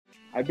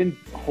I've been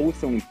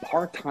wholesaling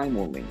part-time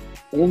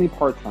only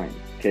part-time.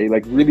 Okay,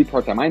 like really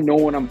part-time. I know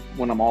when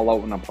I'm all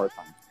out when I'm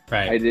part-time.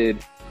 Right. I did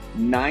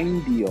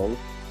 9 deals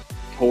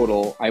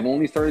total. I've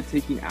only started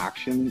taking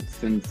action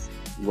since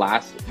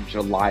last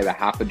July, the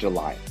half of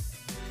July.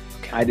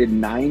 Okay. I did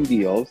 9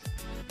 deals.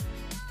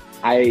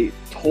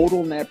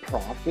 Total net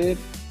profit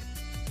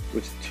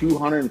was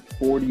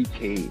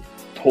 $240K.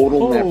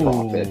 Total net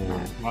profit,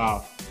 man.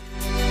 Wow.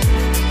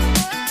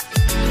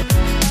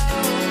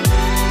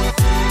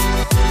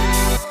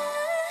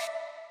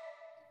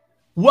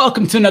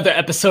 Welcome to another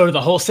episode of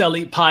the Wholesale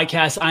Elite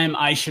Podcast. I am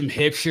Isham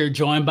Hipshire,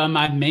 joined by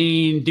my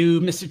main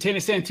dude, Mr. Tanner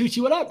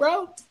Santucci. What up,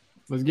 bro?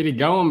 Let's get it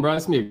going, bro.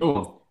 It's me. Go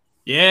on.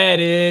 Yeah,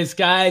 it is.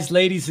 Guys,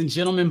 ladies and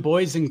gentlemen,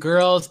 boys and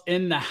girls,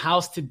 in the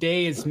house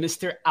today is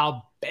Mr.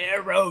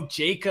 Albaro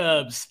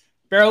Jacobs.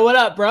 Baro, what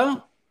up,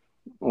 bro?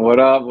 What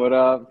up? What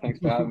up? Thanks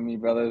for having me,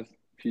 brothers.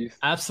 Peace.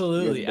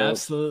 Absolutely.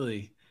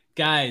 Absolutely.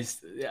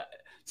 Guys,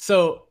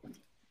 so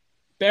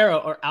Baro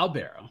or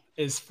Albaro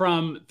is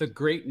from the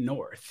Great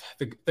North,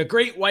 the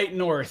Great White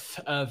North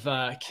of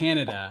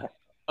Canada,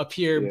 up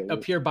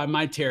here by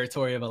my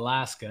territory of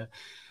Alaska.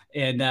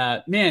 And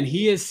man,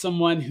 he is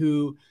someone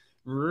who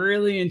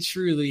really and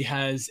truly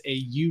has a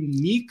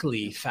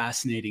uniquely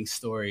fascinating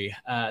story,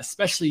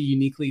 especially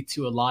uniquely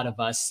to a lot of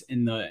us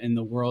in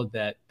the world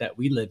that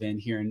we live in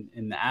here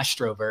in the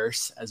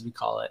Astroverse, as we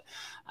call it.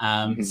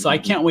 So I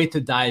can't wait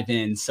to dive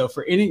in. So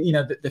for any,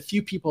 the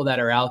few people that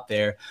are out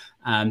there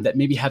that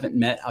maybe haven't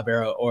met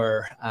Albaro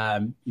or,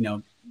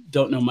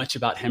 don't know much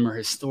about him or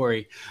his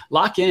story,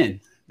 lock in.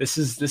 This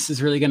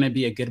is really going to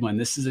be a good one.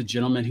 This is a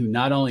gentleman who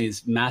not only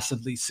is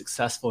massively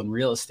successful in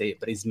real estate,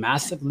 but he's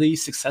massively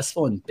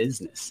successful in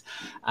business.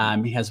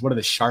 He has one of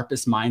the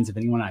sharpest minds of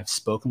anyone I've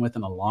spoken with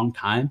in a long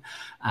time.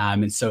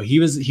 And so he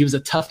was a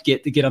tough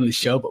get to get on the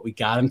show, but we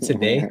got him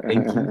today.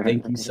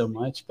 Thank you so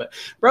much. But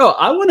bro,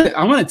 I want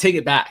to take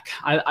it back.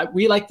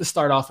 We like to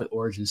start off with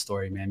origin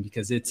story, man,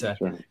 because it's a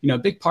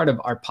big part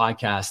of our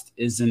podcast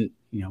isn't.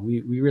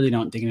 We really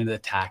don't dig into the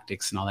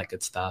tactics and all that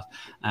good stuff.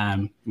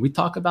 We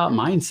talk about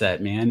mindset,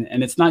 man.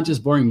 And it's not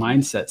just boring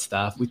mindset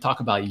stuff. We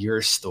talk about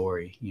your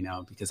story,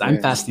 because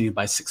I'm fascinated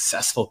by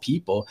successful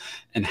people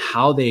and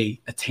how they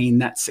attain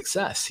that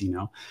success,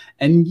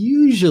 and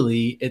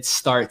usually it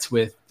starts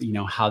with,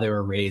 how they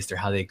were raised or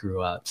how they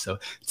grew up. So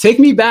take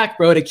me back,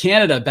 bro, to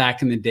Canada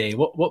back in the day.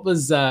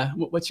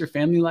 What's your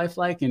family life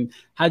like? And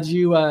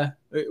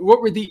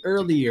what were the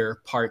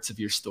earlier parts of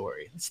your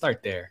story? Let's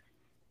start there.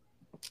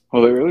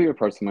 Well, the earlier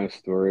parts of my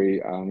story,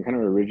 kind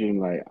of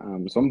originally,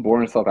 so I'm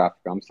born in South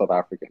Africa. I'm South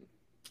African.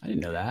 I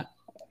didn't know that.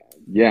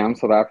 Yeah, I'm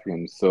South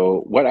African.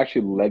 So what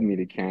actually led me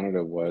to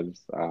Canada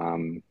was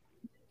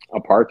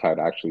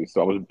apartheid, actually.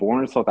 So I was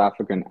born a South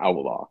African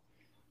outlaw.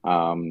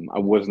 I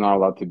was not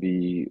allowed to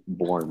be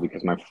born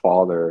because my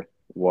father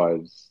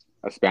was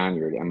a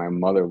Spaniard and my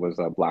mother was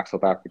a Black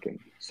South African.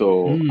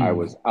 So I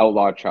was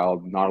outlaw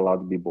child, not allowed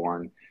to be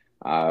born.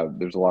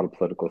 There's a lot of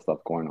political stuff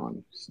going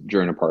on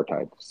during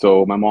apartheid.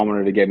 So my mom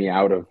wanted to get me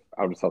out of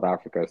South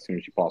Africa as soon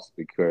as she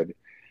possibly could.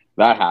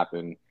 That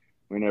happened.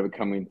 We ended up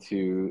coming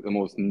to the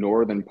most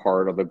northern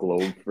part of the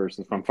globe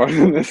versus from part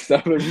of the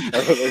southern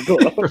part of the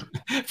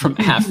globe. from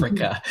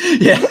Africa.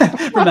 Yeah,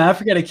 from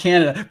Africa to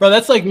Canada. Bro,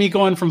 that's like me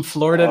going from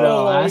Florida to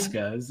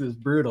Alaska. This is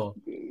brutal.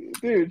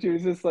 Dude, she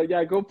was just like,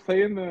 yeah, go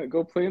play in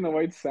the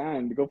white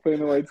sand. Go play in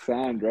the white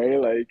sand, right?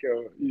 Like,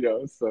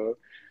 so...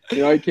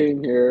 I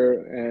came here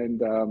and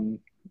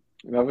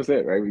that was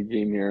it, right? We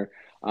came here.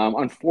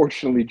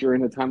 Unfortunately,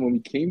 during the time when we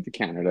came to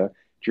Canada,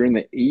 during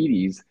the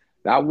 80s,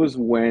 that was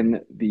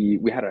when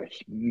we had a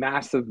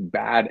massive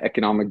bad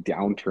economic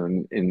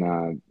downturn in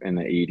the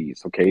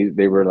 80s, okay?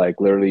 They were like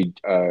literally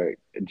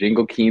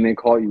jingle keying, they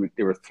call it.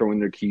 They were throwing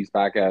their keys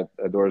back at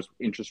the doors.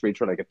 Interest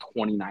rates were like a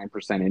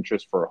 29%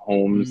 interest for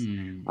homes.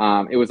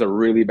 It was a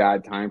really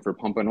bad time for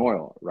pumping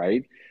oil,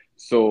 right?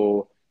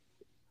 So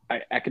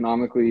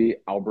economically,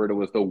 Alberta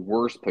was the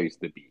worst place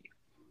to be.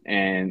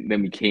 And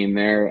then we came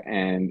there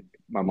and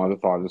my mother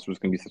thought this was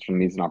going to be such an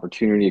amazing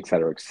opportunity, et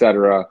cetera, et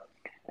cetera.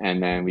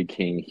 And then we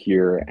came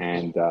here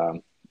and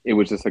it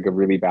was just like a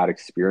really bad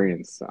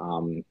experience.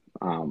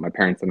 My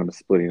parents ended up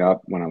splitting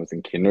up when I was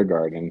in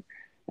kindergarten.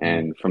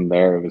 And from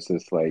there, it was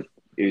just like,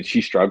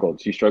 she struggled.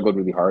 She struggled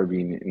really hard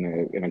being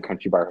in a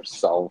country by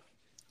herself,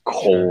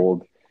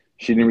 cold. Sure.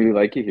 She didn't really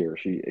like it here.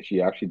 She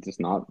actually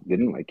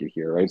didn't like it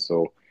here, right?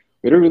 So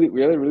we had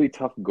a really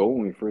tough go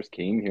when we first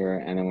came here,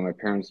 and then when my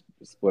parents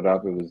split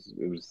up, it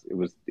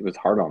was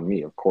hard on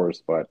me, of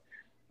course, but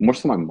more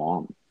so my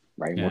mom,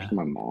 right? Yeah. More so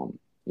my mom,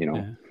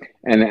 and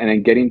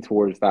then getting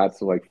towards that.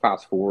 So like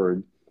fast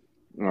forward,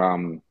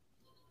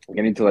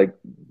 getting to like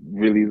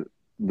really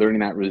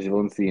learning that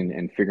resiliency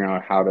and figuring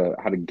out how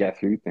to get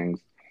through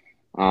things.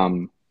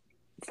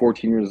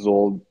 14 years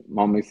old,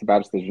 mom makes the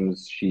bad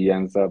decisions. She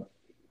ends up,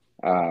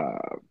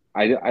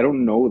 I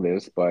don't know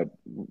this, but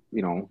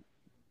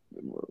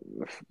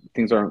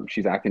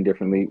she's acting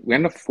differently. We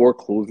end up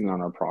foreclosing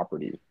on our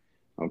property.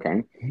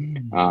 Okay.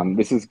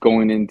 This is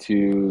going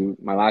into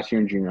my last year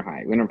in junior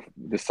high.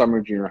 This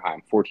summer, junior high,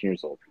 I'm 14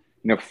 years old.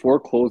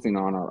 foreclosing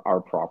on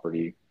our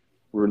property.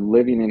 We're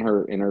living in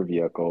her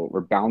vehicle.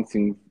 We're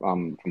bouncing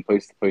from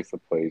place to place to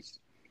place.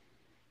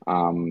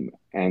 And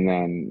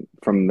then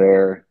from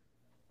there,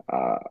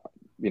 uh,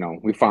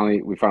 we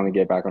finally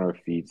get back on our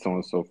feet, so on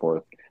and so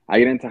forth. I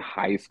get into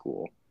high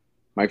school.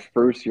 My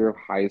first year of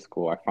high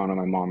school, I found out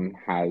my mom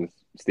has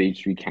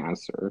stage 3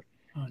 cancer,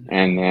 Oh no.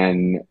 and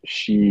then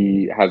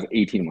she has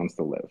 18 months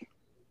to live.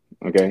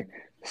 Okay.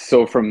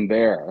 So from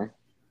there,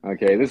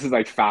 okay, this is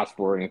like fast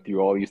forwarding through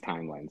all these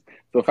timelines.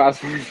 So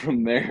fast forward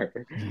from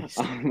there, Jeez.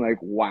 I'm like,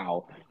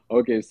 wow.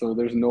 Okay, so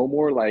there's no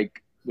more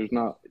like there's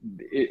not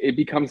it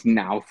becomes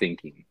now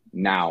thinking.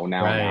 Right.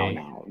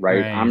 Now,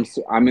 right? Right.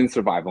 I'm in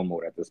survival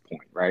mode at this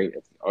point, right?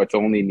 It's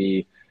only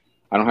me.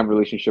 I don't have a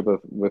relationship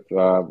with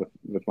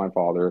my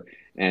father,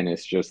 and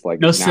it's just like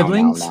No now,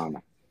 siblings? now.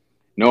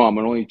 No, I'm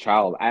an only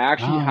child. Oh, I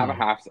have a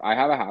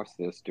half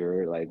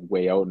sister like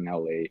way out in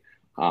LA.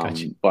 got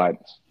you. But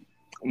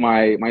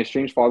my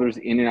estranged father's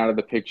in and out of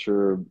the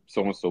picture,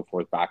 so on and so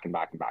forth, back and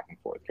back and back and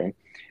forth. Okay,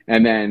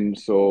 and then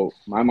so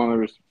my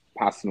mother's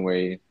passing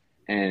away,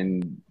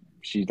 and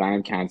she's dying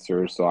of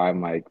cancer. So I'm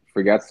like,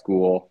 forget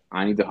school.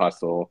 I need to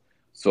hustle.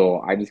 So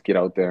I just get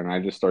out there and I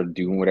just start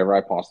doing whatever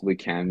I possibly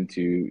can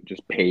to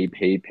just pay,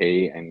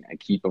 and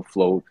keep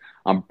afloat.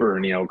 I'm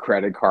burning out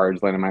credit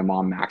cards, letting my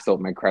mom max out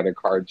my credit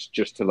cards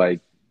just to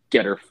like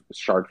get her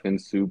shark fin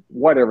soup,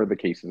 whatever the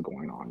case is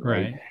going on,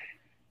 right? Right.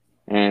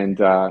 And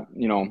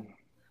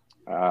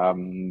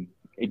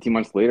 18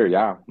 months later,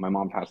 yeah, my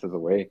mom passes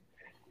away,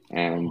 Oh,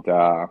 and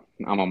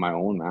I'm on my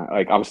own, man.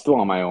 Like I was still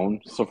on my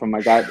own. So from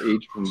my that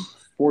age, from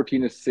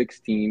 14 to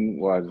 16,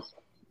 was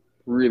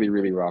really,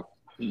 really rough,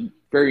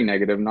 very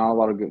negative, not a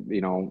lot of good,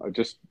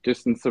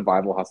 just in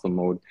survival hustle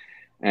mode.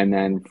 And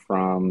then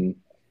from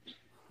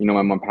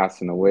my mom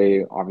passing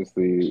away,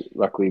 obviously,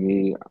 luckily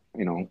me,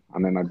 I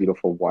met my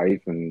beautiful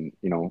wife, and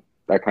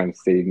that kind of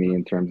saved me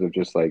in terms of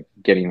just like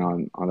getting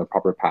on the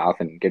proper path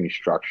and getting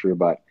structure.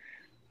 But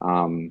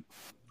um,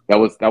 that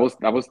was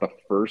the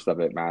first of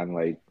it, man.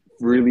 Like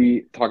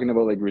really talking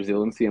about like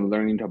resiliency and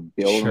learning to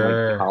build and like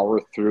sure.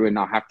 power through and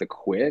not have to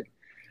quit.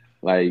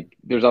 Like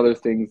there's other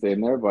things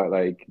in there, but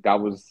like that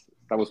was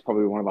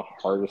probably one of the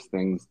hardest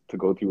things to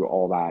go through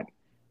all that,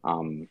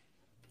 um,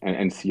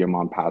 and see your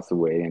mom pass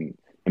away and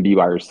be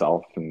by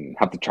yourself and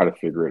have to try to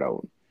figure it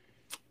out.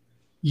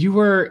 You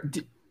were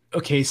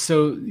okay,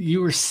 so you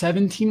were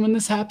 17 when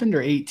this happened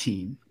or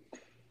 18?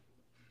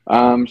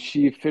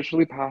 She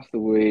officially passed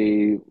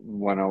away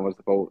when I was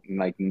about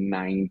like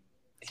 9,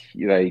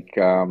 like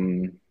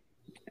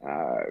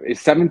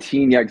it's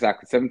 17, yeah,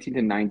 exactly. 17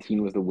 to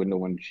 19 was the window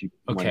when she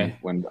Okay.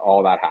 when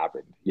all that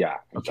happened. Yeah,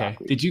 Okay.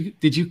 exactly.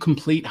 Did you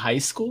complete high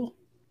school?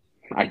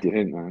 I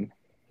didn't, man.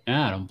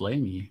 Yeah, I don't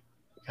blame you.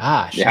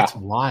 Gosh, Yeah, that's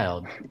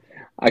wild.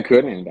 I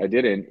couldn't. I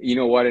didn't. You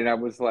know what? And I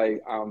was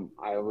like, I'm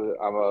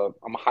a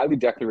highly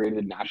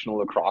decorated national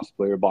lacrosse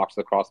player, box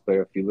lacrosse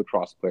player, field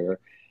lacrosse player.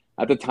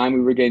 At the time,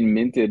 we were getting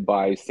minted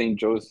by St.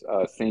 Joe's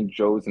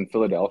in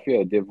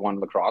Philadelphia, a Div One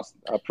lacrosse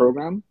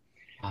program.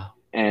 Wow.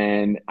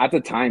 And at the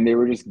time, they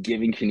were just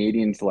giving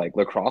Canadians like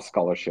lacrosse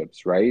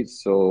scholarships, right?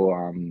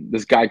 So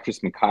this guy, Chris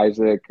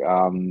McIsaac,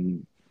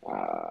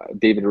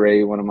 David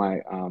Ray, one of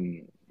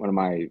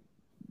my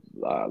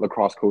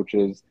lacrosse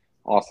coaches,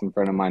 awesome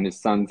friend of mine, his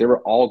sons, they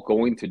were all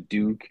going to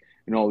Duke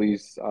and all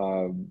these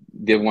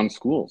Div One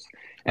schools,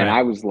 and Right.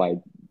 I was like,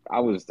 I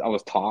was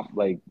top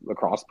like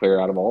lacrosse player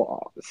out of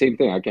all. Same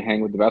thing, I could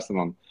hang with the best of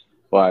them,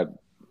 but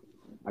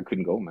I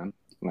couldn't go, man.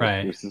 Like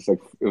Right. it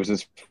was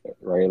just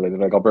right.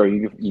 Like Alberto,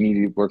 you need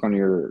to work on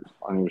your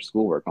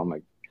schoolwork. I'm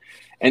like,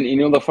 and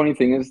the funny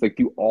thing is, like,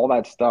 through all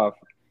that stuff,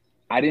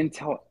 I didn't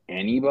tell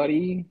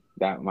anybody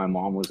that my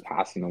mom was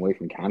passing away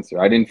from cancer.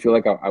 I didn't feel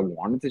like I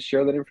wanted to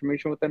share that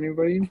information with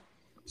anybody.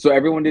 So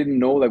everyone didn't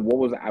know like what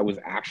was I was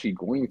actually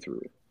going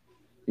through.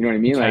 You know what I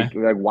mean? Okay.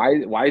 Like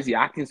why is he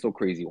acting so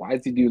crazy? Why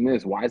is he doing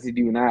this? Why is he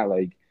doing that?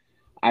 Like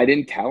I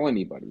didn't tell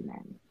anybody,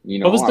 man.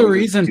 What was I the was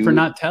just reason for do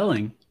not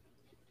telling?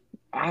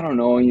 I don't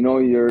know.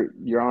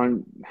 You're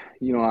on.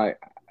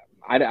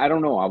 I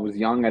don't know. I was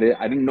young. I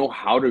didn't know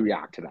how to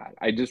react to that.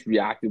 I just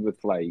reacted with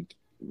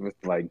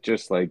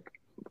just like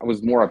I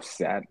was more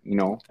upset. I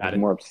Got was it.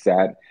 more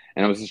upset,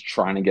 and I was just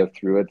trying to get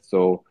through it.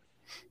 So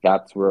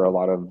that's where a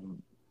lot of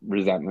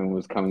resentment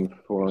was coming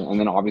from, and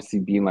then obviously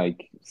being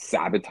like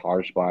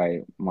sabotaged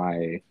by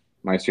my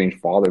estranged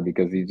father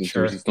because there was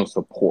Sure. just no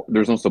support.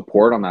 There's no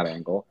support on that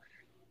angle.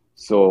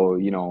 So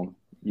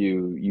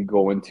you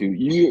go into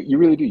you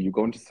really do. You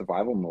go into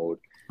survival mode,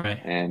 Right.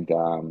 and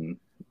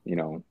you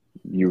know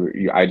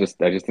I just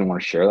didn't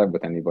want to share that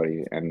with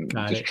anybody and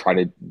Got just it. try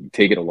to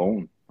take it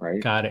alone,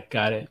 right? Got it.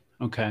 Got it.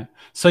 Okay.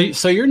 So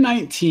you're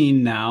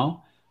 19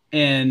 now,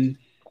 and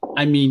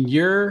I mean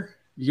you're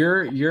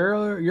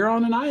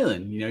on an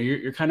island.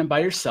 You're kind of by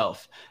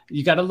yourself.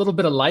 You got a little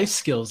bit of life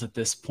skills at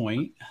this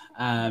point,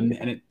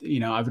 and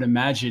Yeah. I would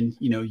imagine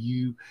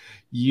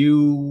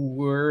you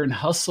were in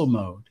hustle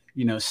mode.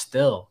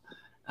 Still.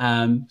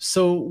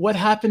 So what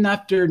happened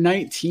after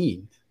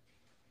 19?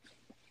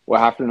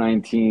 Well, after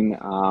 19,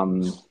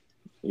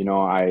 you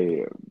know,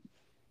 I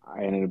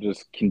I ended up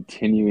just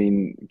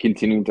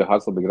continuing to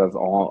hustle because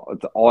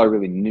it's all I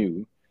really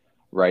knew,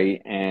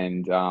 right?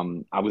 And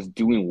I was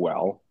doing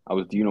well, I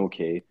was doing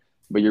okay,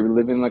 but you're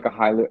living like a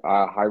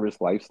high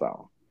risk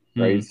lifestyle,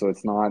 right? Mm, So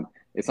it's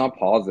not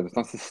positive, it's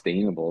not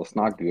sustainable, it's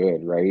not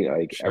good, right?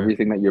 Like sure.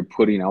 everything that you're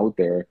putting out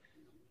there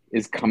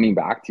is coming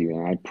back to you,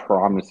 and I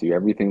promise you,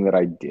 everything that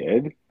I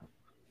did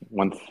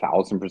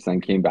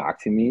 1000% came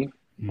back to me.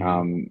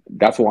 Mm,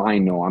 That's why I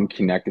know I'm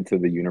connected to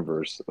the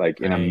universe, like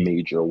in a right.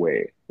 major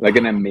way, like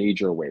in a Wow.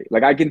 major way.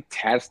 Like I can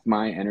test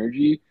my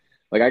energy.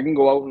 Like I can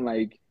go out and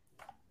like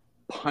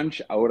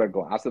punch out a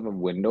glass of a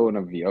window in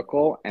a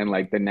vehicle, and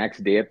like the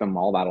next day at the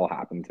mall, that'll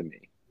happen to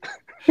me.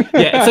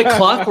 Yeah, it's like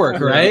clockwork,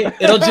 Yeah. right?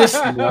 It'll just,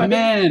 Yeah.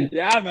 man,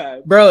 Yeah,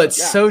 man. bro, it's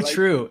Yeah, so like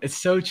true. It's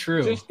so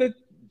true. just to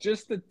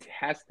just to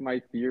test my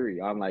theory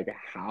on like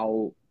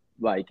how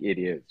like it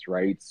is,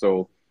 right?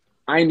 So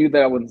I knew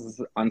that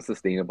was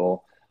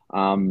unsustainable.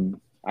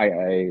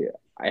 I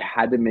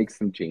had to make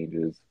some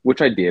changes,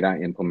 which I did. I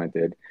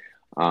implemented,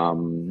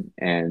 and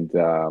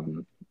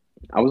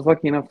I was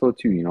lucky enough though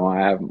too. You know,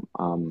 I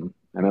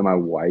met my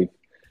wife.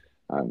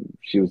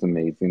 She was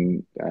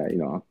amazing. You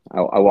know,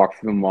 I walked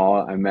through the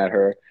mall. I met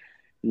her.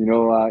 You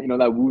know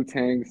that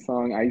Wu-Tang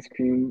song, Ice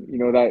Cream. You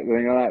know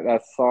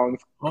that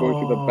song's going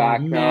through the Oh man, I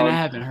background.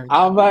 haven't heard that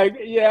I'm one. like,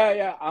 yeah,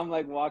 yeah. I'm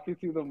like walking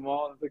through the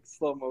mall, it's like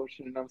slow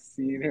motion, and I'm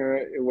seeing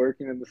her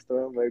working in the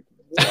store. I'm like,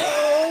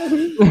 whoa,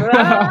 who's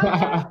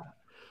that?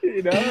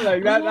 You know,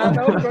 like that was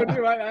going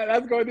through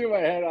that's going through my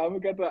head. I'm gonna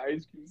get the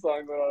Ice Cream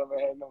song going on in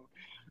my head. And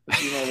I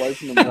see my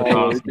wife in the That's mall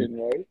awesome.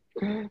 working,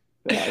 right?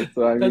 Yeah.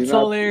 So I mean, That's that's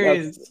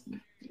hilarious.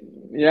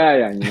 yeah,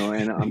 yeah, you know,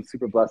 and I'm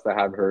super blessed to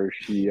have her.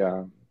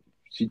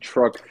 She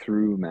trucked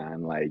through,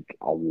 man, like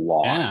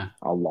Yeah.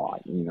 a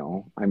lot, you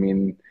know. I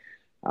mean,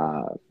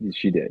 uh,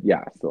 she did,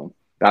 yeah. So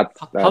that's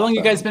How that's long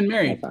you guys um been that's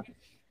married? that.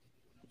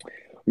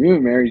 We were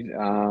married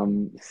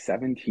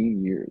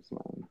 17 years,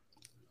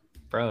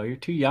 Bro, you're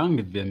too young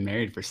to have been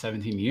married for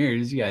 17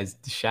 years. You guys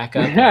shack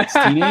up as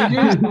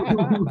teenagers?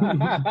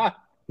 man.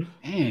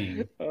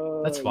 Dang,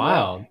 that's Yeah.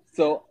 wild.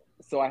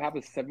 So I have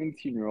a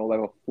 17-year-old, I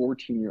have a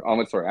 14-year. Oh,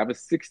 I'm sorry, I have a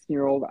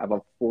 16-year-old, I have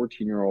a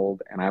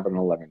 14-year-old, and I have an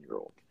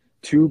 11-year-old.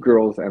 Two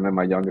girls, and then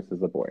my youngest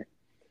is a boy.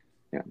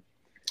 Yeah,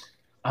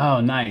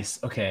 Oh, nice.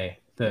 Okay.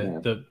 yeah.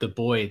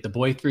 The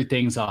boy threw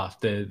things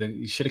off. The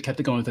you should have kept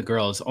it going with the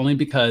girls, only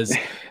because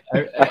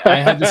I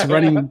have this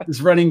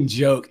running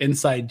joke,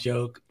 inside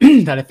joke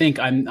that I think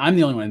I'm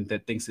the only one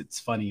that thinks it's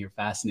funny or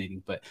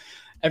fascinating. But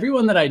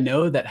everyone that I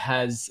know that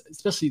has,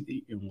 especially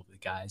the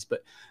guys,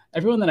 but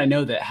everyone that I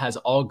know that has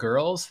all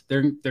girls,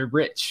 they're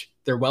rich.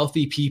 They're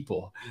wealthy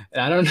people.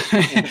 And I don't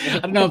I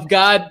don't know if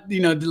God,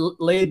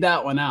 laid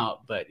that one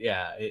out, but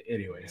yeah,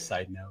 anyway,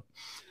 side note.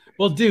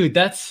 Well, dude,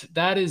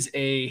 that is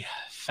a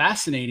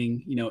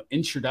fascinating,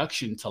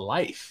 introduction to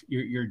life.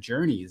 Your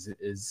journey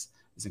is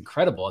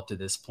incredible up to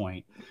this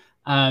point.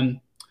 Um,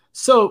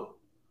 so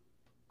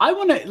I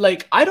want to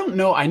I don't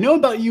know. I know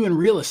about you in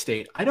real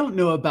estate. I don't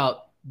know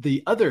about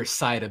the other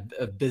side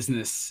of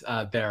business,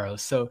 Barrow.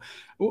 So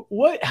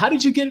how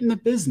did you get in the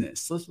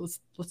business?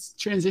 Let's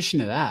transition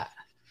to that.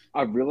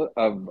 Of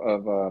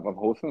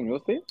wholesale real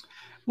estate.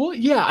 Well,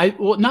 yeah,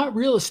 not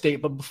real estate,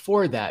 but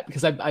before that,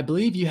 because I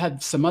believe you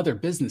had some other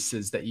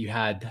businesses that you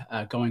had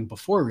going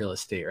before real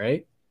estate,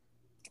 right?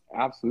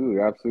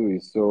 Absolutely, absolutely.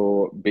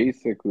 So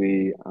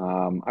basically,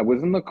 I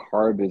was in the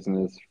car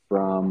business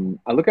from,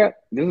 I look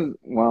at, this is,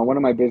 well, one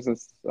of my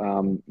business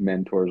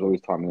mentors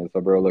always taught me this,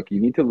 so bro, look,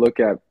 you need to look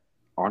at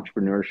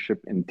entrepreneurship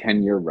in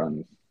 10-year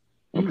runs.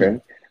 Mm, Okay.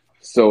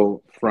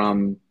 So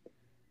from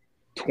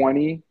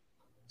 20,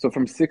 so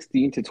from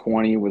 16 to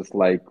 20 was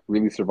like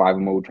really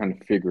survival mode, trying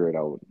to figure it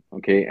out.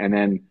 Okay. And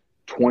then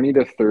 20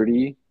 to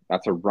 30,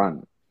 that's a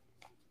run.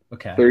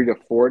 okay. 30 to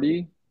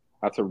 40,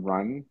 that's a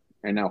run.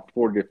 And now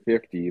 40 to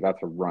 50,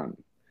 that's a run.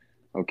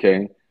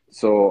 Okay.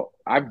 So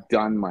I've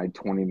done my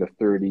 20 to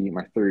 30,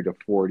 my 30 to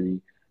 40.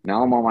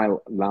 Now I'm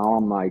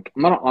like,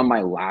 I'm not on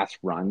my last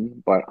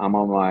run, but I'm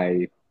on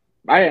my,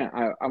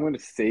 I'm going to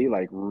say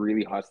like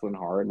really hustling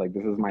hard. Like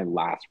this is my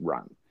last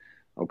run.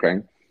 Okay.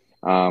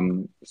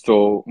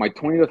 So my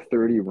 20 to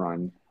 30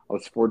 run, I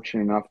was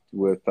fortunate enough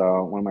with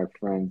one of my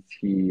friends.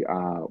 We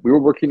were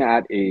working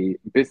at a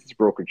business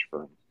brokerage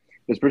firm.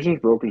 This business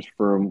brokerage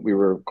firm, we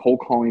were cold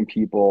calling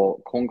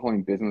people, cold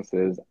calling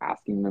businesses,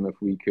 asking them if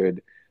we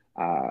could,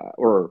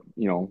 or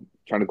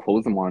trying to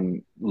close them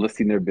on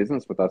listing their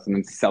business with us and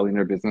then selling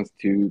their business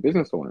to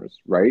business owners.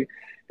 Right?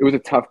 It was a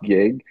tough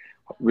gig,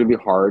 really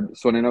hard.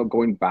 So I ended up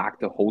going back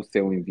to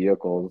wholesaling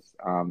vehicles,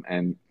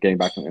 and getting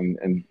back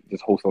and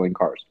just wholesaling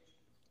cars.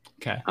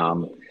 Okay.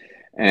 Um,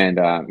 and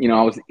I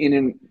was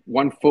in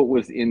one foot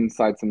was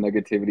inside some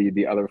negativity,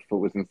 the other foot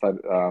was inside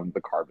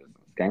the car business.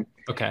 Okay,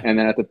 Okay. and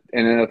then at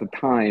the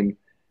time,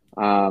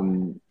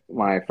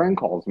 my friend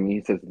calls me.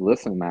 He says,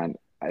 "Listen, man,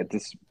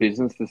 this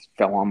business just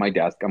fell on my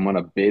desk. I'm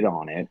gonna bid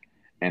on it,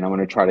 and I'm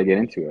gonna try to get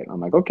into it." I'm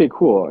like, "Okay,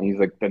 cool." And he's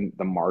like, "Then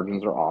the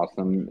margins are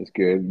awesome. It's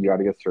good. You got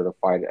to get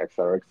certified, et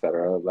cetera, et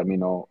cetera. Let me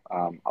know.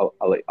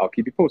 I'll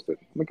keep you posted."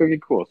 I'm like, "Okay,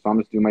 cool." So I'm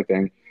just doing my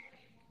thing.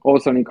 All of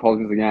a sudden he calls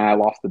me, he's like, yeah, I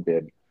lost the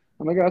bid.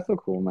 I'm like, that's so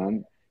cool,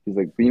 man. He's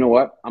like, but you know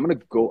what? I'm gonna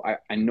go.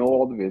 I know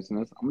all the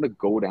business. I'm gonna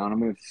go down. I'm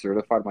gonna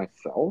certify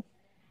myself,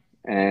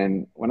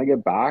 and when I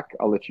get back,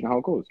 I'll let you know how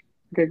it goes.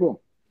 Okay,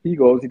 cool. He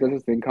goes. He does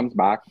his thing. Comes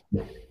back,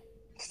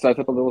 sets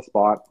up a little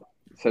spot.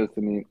 Says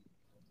to me,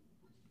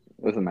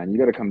 listen, man, you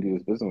got to come do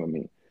this business with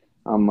me.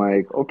 I'm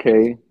like,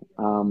 okay,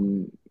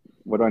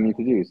 what do I need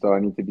to do? So I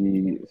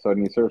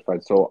need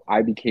certified. So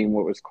I became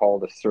what was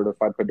called a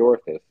certified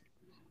podorthist.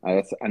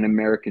 That's an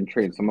American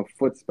trade. So I'm a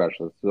foot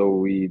specialist. So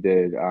we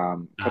did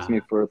custom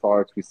made foot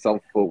orthotics, we sell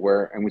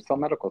footwear, and we sell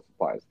medical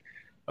supplies.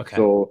 Okay.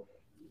 So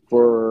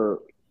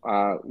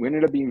we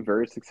ended up being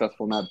very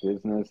successful in that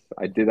business.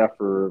 I did that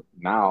for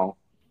now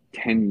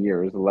 10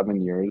 years,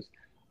 11 years.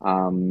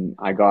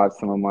 I got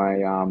some of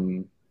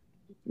my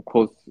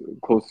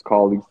close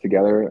colleagues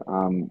together,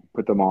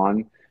 put them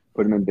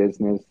in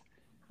business,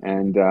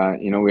 and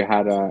we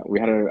had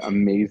an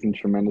amazing,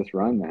 tremendous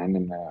run, man,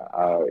 and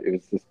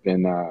it's just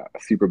been a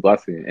super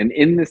blessing. And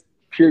in this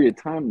period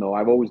of time, though,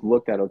 I've always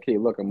looked at, okay,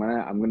 look,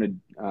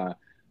 I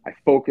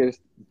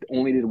focused,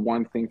 only did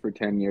one thing for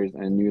 10 years,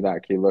 and knew that,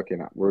 okay, look,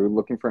 we're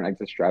looking for an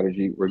exit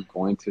strategy. We're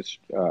going to,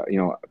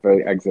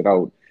 exit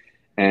out,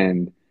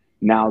 and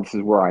now this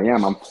is where I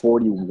am. I'm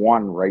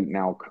 41 right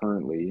now,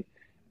 currently.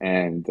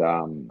 And,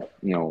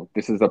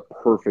 this is a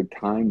perfect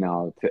time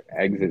now to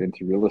exit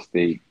into real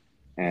estate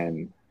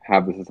and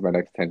have this as my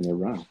next 10-year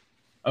run.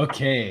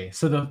 Okay.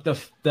 So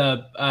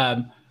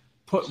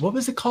what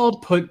was it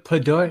called?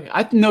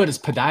 I know it as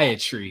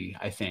podiatry,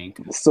 I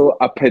think. So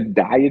a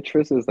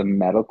podiatrist is a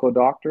medical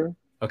doctor.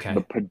 Okay.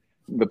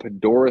 The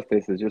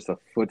podorthist is just a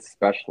foot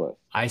specialist.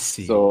 I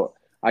see. So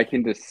I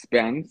can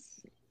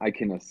dispense, I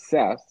can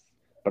assess,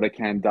 but I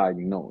can't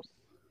diagnose.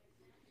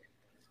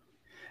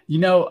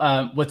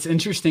 What's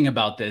interesting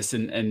about this,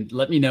 and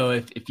let me know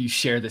if you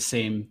share the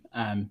same,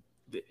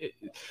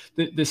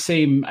 the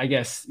same, I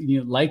guess,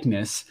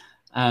 likeness.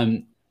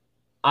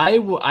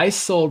 I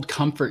sold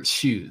comfort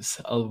shoes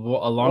a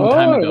long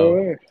time ago.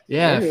 No way.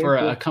 Yeah, Okay, for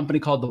cool. a company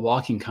called The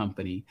Walking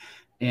Company.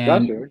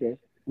 And Gotcha, okay.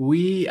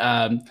 we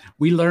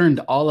learned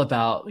all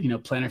about,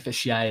 plantar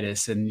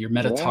fasciitis and your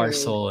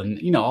metatarsal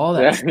and, all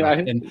that stuff.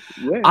 And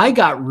I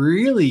got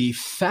really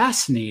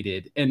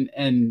fascinated and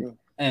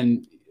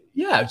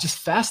just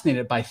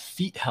fascinated by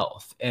feet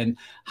health and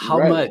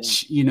how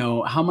much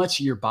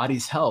your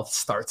body's health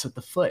starts with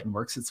the foot and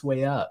works its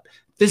way up,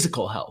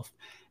 physical health.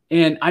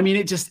 And I mean,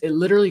 it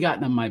literally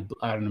got in my,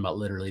 I don't know about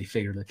literally,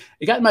 figuratively,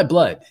 it got in my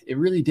blood. It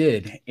really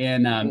did.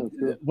 And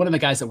one of the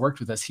guys that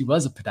worked with us, he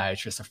was a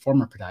podiatrist, a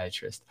former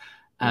podiatrist.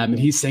 And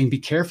he's saying, be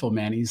careful,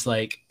 man. He's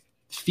like,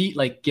 feet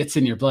gets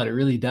in your blood. It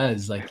really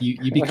does. Like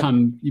you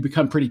become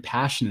pretty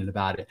passionate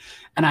about it.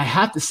 And I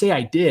have to say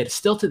I did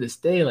still to this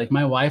day. Like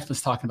my wife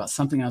was talking about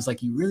something. I was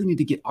like, you really need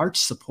to get arch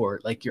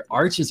support. Like your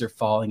arches are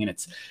falling and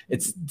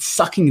it's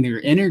sucking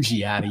your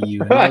energy out of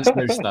you and all this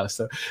other stuff.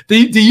 So do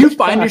you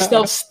find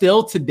yourself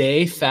still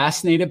today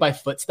fascinated by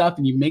foot stuff?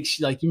 And you make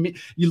sure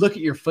you look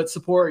at your foot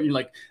support and you're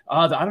like,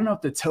 oh, I don't know if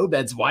the toe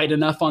bed's wide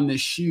enough on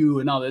this shoe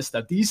and all this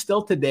stuff. Do you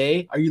still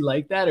today, are you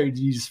like that? Or do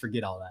you just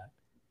forget all that?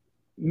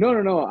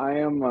 No. I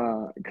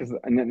am because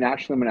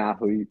naturally I'm an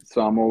athlete,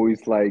 so I'm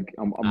always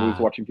I'm always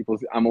watching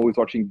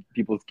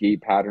people's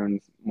gait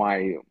patterns.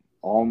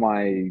 All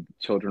my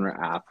children are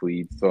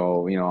athletes,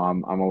 so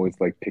I'm always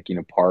picking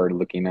apart,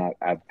 looking at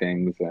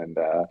things, and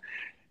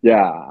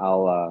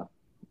I'll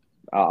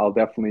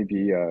definitely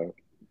be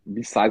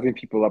sizing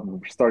people up,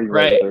 starting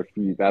right at their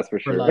feet. That's for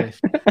sure. Life.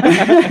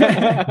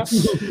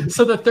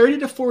 So the 30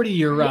 to 40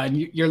 year run,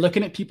 you're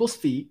looking at people's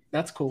feet.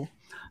 That's cool.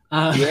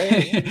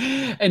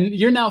 And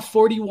you're now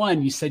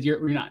 41. You said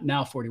you're not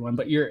now 41,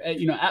 but you're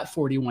at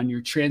 41.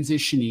 You're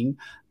transitioning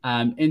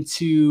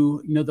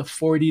into the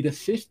 40 to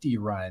 50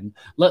 run.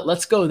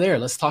 Let's go there.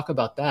 Let's talk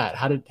about that.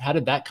 How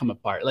did that come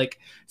apart?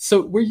 So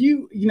were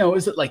you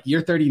is it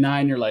you're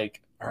 39? You're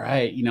like, all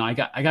right, I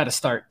got to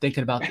start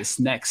thinking about this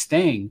next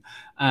thing.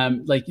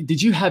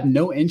 Did you have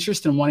no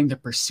interest in wanting to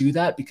pursue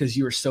that because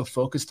you were so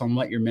focused on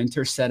what your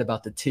mentor said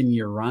about the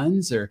 10-year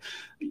runs, or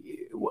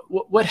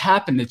what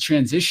happened to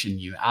transition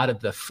you out of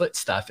the foot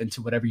stuff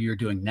into whatever you're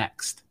doing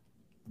next?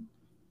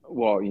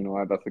 Well,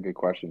 that's a good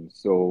question.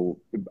 So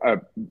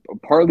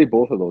partly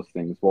both of those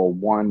things. Well,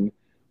 one,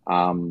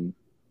 no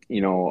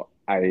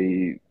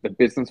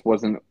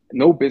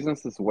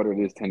business is what it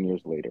is 10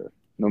 years later,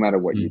 no matter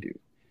what you do.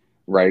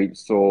 Right.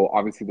 So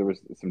obviously there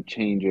was some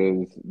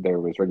changes, there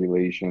was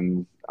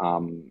regulations,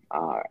 and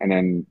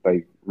then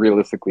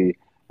realistically,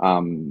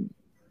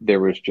 there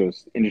was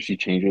just industry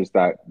changes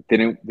that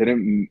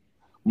didn't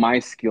my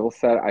skill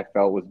set I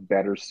felt was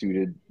better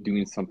suited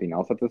doing something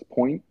else at this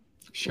point.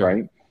 Sure.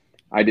 Right.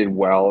 I did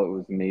well. It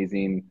was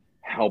amazing.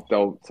 Helped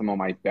out some of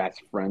my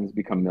best friends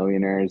become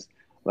millionaires.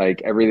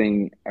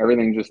 Everything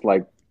just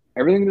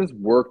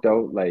worked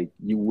out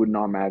you would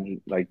not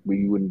imagine,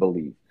 you wouldn't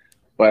believe.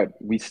 But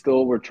we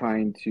still were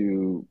trying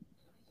to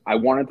I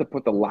wanted to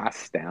put the last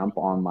stamp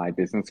on my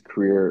business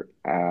career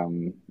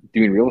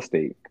doing real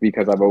estate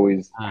because I've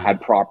always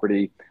had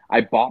property.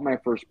 I bought my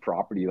first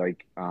property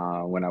like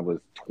when I was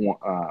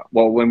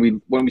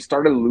when we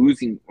started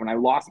losing, when I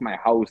lost my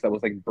house that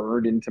was like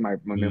burned into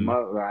when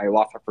I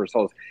lost my first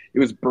house, it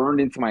was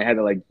burned into my head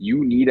that like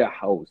you need a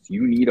house,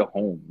 you need a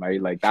home,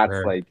 right? Like that's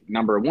like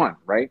number one,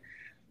 right?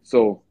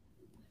 So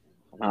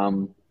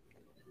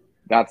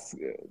that's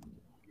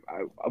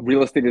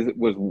real estate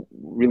was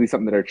really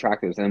something that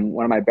attracted us. And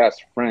one of my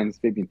best friends,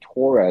 Fabian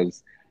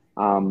Torres,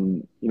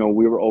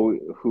 we were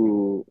always,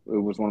 who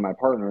was one of my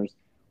partners,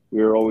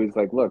 we were always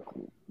like, look,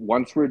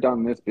 once we're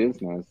done this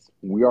business,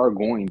 we are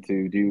going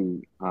to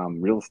do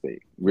real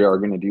estate. We are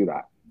going to do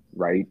that,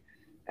 right?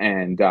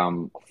 And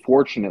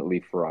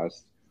fortunately for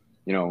us,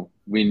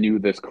 we knew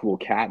this cool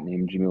cat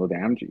named Jamil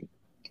Damji.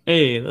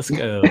 Hey, let's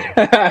go.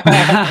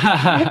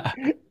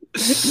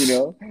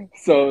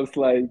 So it's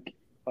like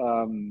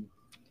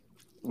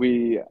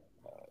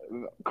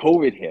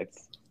COVID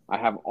hits. I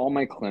have all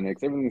my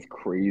clinics. Everything's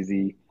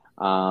crazy.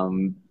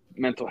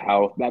 Mental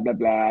health, blah, blah,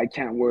 blah. I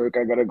can't work.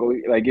 I got to go.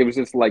 Like, it was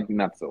just like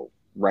nutso,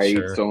 right?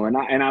 Sure. So, and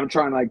I'm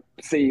trying to like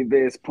save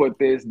this, put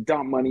this,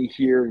 dump money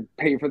here,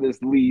 pay for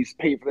this lease,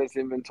 pay for this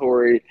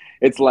inventory.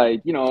 It's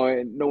like,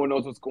 and no one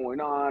knows what's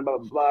going on, blah,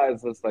 blah, blah.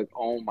 It's just like,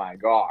 oh my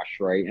gosh,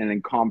 right? And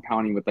then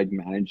compounding with like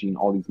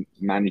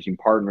managing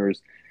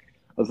partners.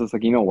 I was just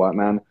like, you know what,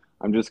 man?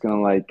 I'm just going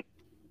to like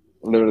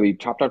literally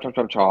chop,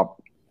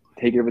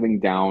 take everything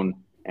down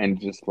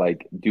and just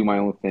like do my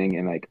own thing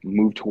and like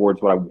move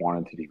towards what I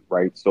wanted to do,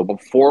 right? So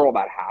before all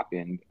that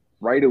happened,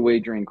 right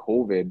away during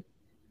COVID,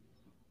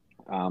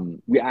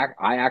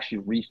 I actually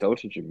reached out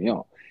to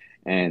Jamil,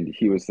 and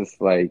he was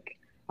just like,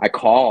 I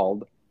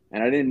called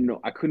and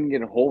I couldn't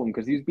get a hold of him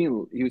because he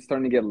was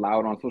starting to get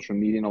loud on social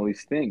media and all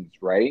these things,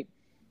 right?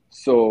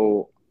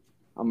 So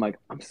I'm like,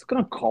 I'm just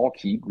gonna call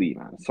Keegley,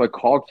 man. So I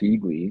call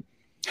Keegley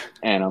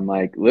and I'm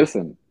like,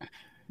 listen,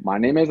 my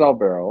name is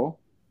Albaro.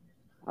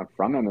 I'm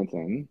from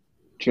Edmonton.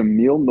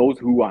 Jamil knows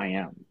who I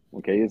am.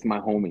 Okay, it's my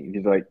homie.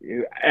 He's like,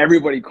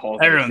 everybody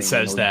calls. Everyone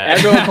says that.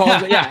 Everyone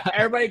calls. Yeah,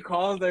 everybody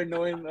calls. They're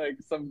knowing like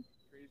some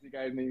crazy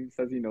guy's name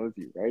says he knows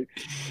you, right?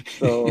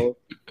 So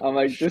I'm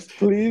like, just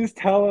please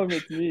tell him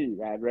it's me,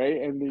 man,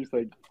 right? And he's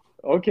like,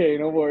 okay,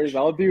 no worries,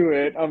 I'll do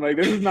it. I'm like,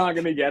 this is not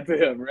gonna get to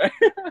him, right?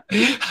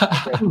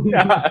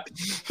 Yeah,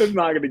 it's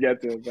not gonna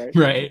get to him, right?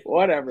 Right.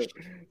 Whatever.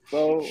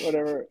 So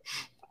whatever.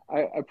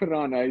 I put it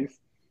on ice.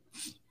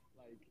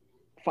 Like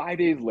 5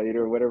 days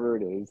later, whatever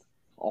it is,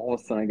 all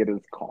of a sudden I get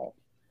this call.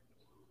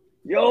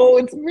 Yo,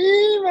 it's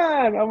me,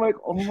 man. I'm like,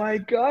 oh my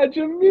God,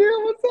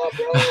 Jamil, what's up,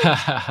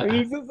 bro? And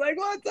he's just like,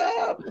 what's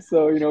up?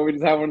 So, we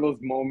just have one of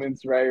those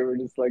moments, right? We're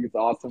just like, it's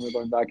awesome. We're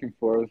going back and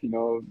forth,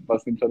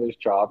 busting each other's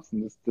chops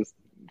and just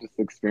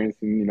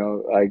experiencing,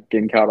 like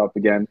getting caught up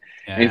again.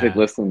 Yeah. And he's like,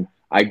 listen,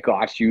 I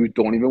got you.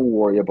 Don't even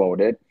worry about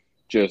it.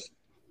 I'm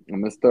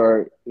going to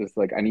start. It's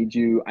like, I need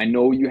you. I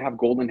know you have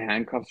golden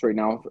handcuffs right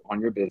now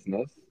on your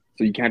business.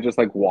 So you can't just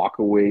like walk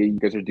away. You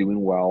guys are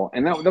doing well.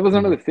 And that was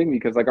another thing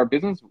because like our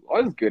business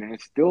was good and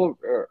it's still,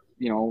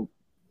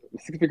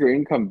 six-figure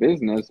income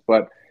business.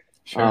 But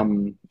sure.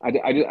 I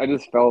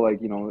just felt like,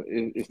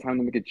 it's time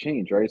to make a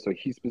change, right? So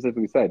he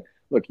specifically said,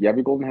 look, you have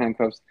your golden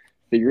handcuffs,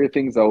 figure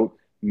things out,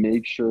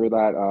 make sure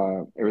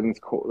that everything's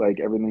like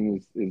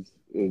everything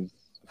is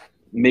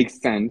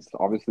makes sense,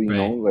 obviously,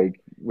 right.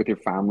 Like with your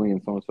family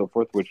and so on and so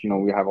forth, which,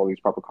 we have all these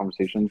proper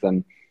conversations.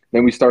 And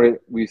then we started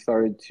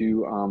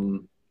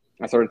to,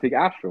 I started to take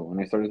Astro and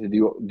I started to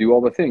do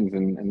all the things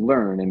and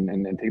learn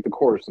and take the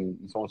course and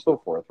so on and so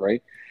forth.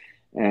 Right.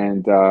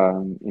 And,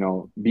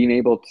 being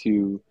able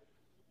to,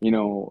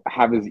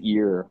 have his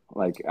ear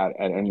like at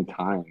any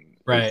time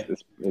right.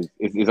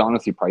 is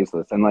honestly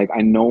priceless. And like,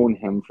 I known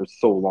him for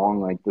so long,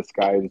 like this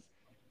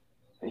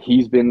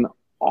he's been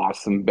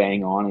awesome,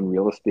 bang on in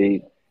real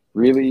estate.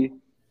 Really,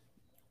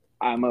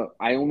 I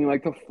only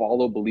like to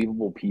follow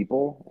believable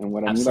people. And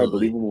what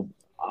Absolutely.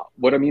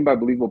 I mean by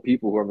believable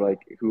people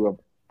who have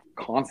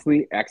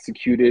constantly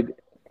executed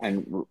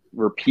and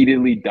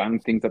repeatedly done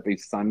things that they've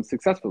done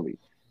successfully,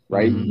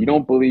 right? Mm-hmm. You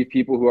don't believe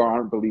people who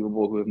aren't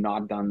believable, who have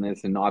not done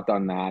this and not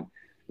done that,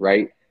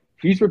 right?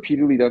 He's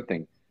repeatedly done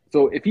things.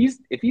 So if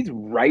he's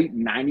right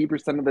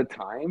 90% of the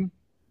time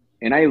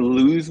and I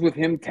lose with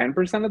him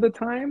 10% of the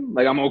time,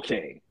 like I'm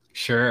okay.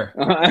 Sure.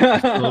 Right?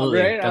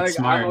 That's like,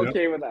 smart. I'm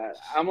okay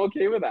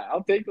with that.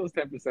 I'll take those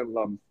 10%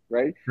 lumps,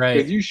 right? Right.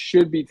 Because you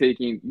should be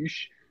taking,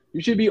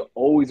 you should be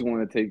always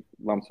willing to take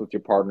lumps with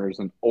your partners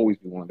and always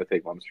be willing to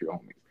take lumps for your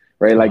homies,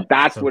 right? Like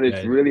that's so what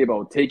it's really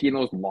about, taking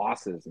those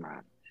losses,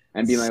 man,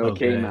 and being like,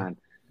 okay, man,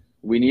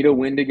 we need to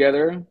win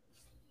together,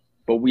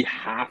 but we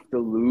have to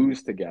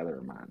lose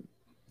together, man.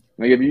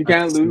 Like if you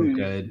can't lose,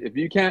 if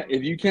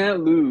you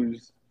can't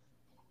lose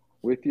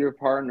with your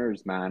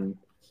partners, man,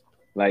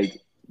 like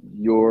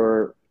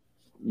you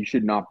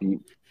should not be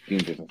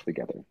doing business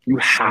together. You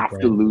have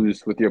to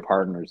lose with your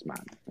partners,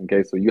 man.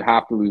 Okay, so you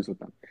have to lose with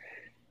them.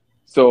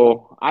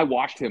 So I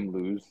watched him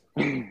lose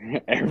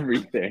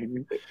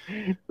everything,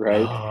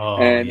 right? Oh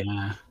And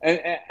yeah.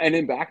 and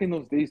then back in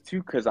those days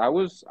too, because I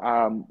was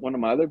one of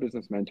my other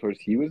business mentors.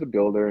 He was a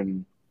builder,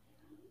 and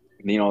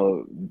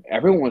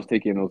everyone was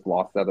taking those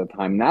losses at the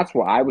time. And that's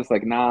why I was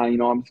like, nah,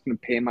 I'm just gonna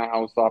pay my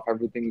house off,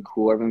 everything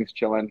cool, everything's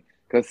chilling.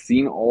 Because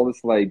seeing all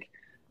this like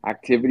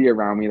activity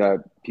around me that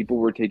people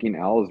were taking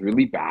L's,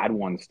 really bad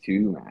ones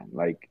too, man.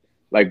 Like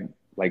like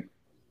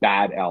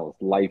bad L's,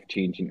 life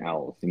changing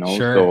L's.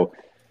 Sure. So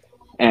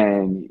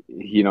and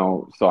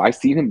so I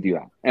seen him do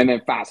that. And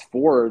then fast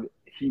forward,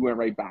 he went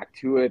right back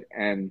to it.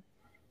 And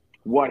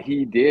what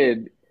he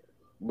did,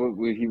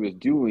 what he was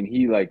doing,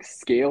 he like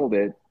scaled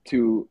it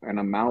to an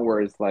amount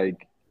where it's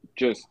like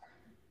just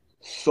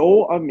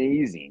so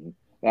amazing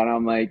that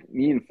I'm like,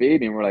 me and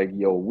Fabian were like,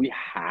 yo, we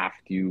have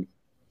to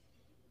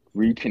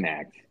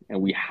reconnect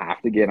and we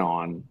have to get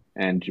on.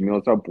 And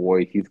Jamil's our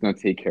boy. He's gonna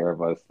take care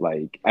of us,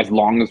 like as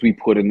long as we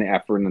put in the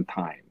effort and the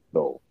time,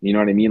 though. You know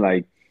what I mean?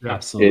 Like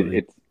Absolutely.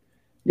 it's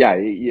yeah,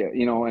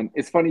 and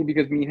it's funny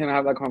because me and him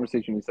have that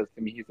conversation. He says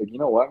to me, he's like, you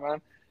know what,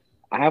 man?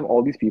 I have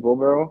all these people,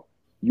 bro.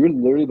 You're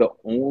literally the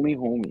only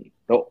homie,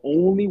 the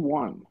only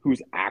one who's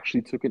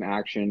actually took an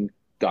action,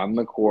 done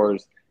the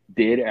course,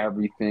 did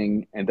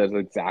everything, and does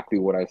exactly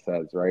what I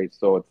says, right?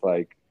 So it's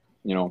like,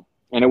 and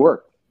it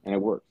worked, and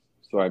it works.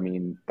 So I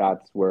mean,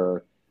 that's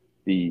where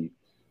the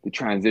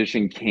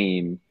transition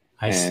came,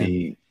 I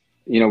see.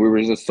 we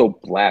were just so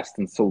blessed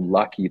and so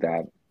lucky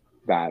that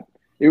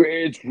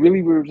it's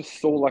really, we were just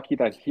so lucky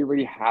that he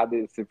already had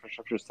this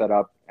infrastructure set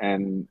up,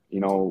 and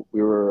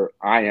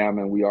I am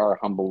and we are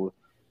humble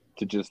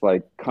to just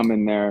like come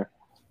in there,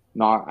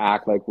 not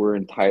act like we're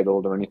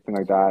entitled or anything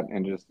like that,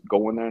 and just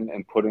go in there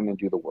and put in and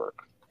do the work,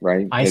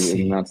 right? I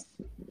see. And that's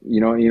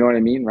you know what I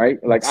mean,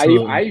 right? Like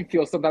Absolutely. I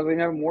feel sometimes I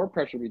have more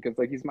pressure because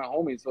like he's my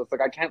homie, so it's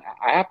like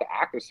I have to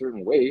act a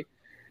certain way.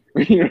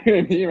 You know what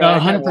I mean?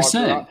 Right?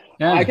 100%.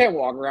 Yeah. I can't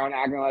walk around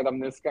acting like I'm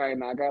this guy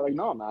and that guy. Like,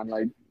 no, man.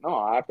 Like, no,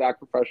 I have to act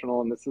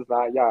professional and this is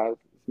that. Yeah,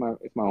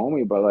 it's my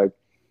homie, but like,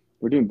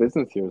 we're doing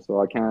business here, so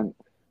I can't.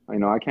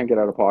 I can't get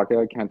out of pocket.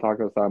 I can't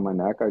talk outside my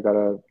neck. I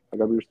gotta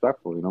be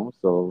respectful.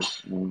 So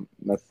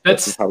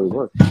that's just how we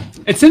work.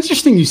 It's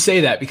interesting you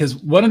say that, because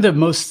one of the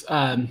most,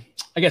 I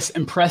guess,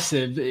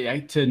 impressive,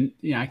 I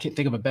can't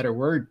think of a better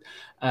word.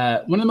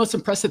 One of the most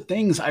impressive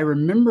things I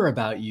remember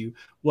about you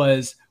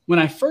was when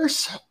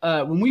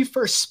we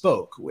first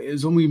spoke, it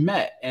was when we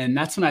met. And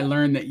that's when I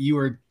learned that you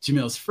were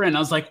Jamil's friend. I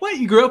was like, what?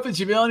 You grew up with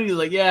Jamil? And he was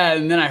like, yeah.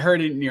 And then I heard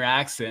it in your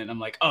accent. I'm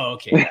like, oh,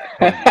 okay.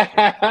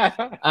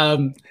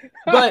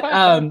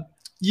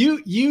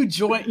 You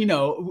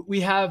join,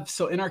 we have,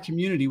 so in our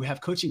community, we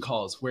have coaching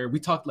calls where we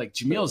talk, like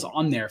Jamil's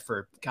on there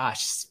for,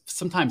 gosh,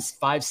 sometimes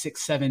 5,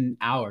 6, 7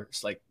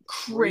 hours, like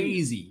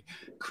crazy.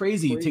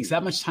 He takes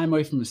that much time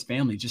away from his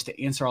family just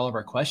to answer all of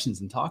our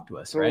questions and talk to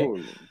us.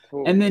 Totally.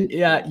 And then,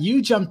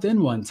 you jumped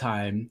in one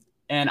time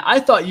and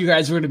I thought you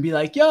guys were going to be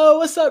like, yo,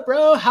 what's up,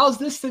 bro? How's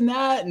this and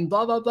that? And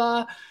blah, blah,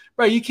 blah.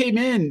 Bro, you came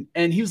in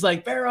and he was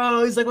like,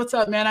 Baro, he's like, what's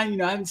up, man? I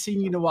haven't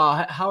seen you in a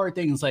while. How are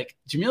things? Like,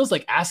 Jamil's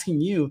like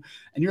asking you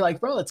and you're like,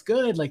 bro, it's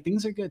good. Like,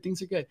 things are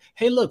good.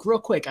 Hey, look, real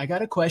quick, I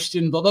got a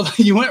question, blah, blah, blah.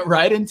 You went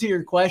right into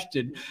your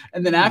question.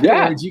 And then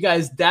afterwards, you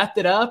guys dapped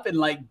it up and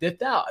like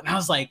dipped out. And I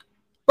was like,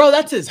 bro,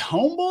 that's his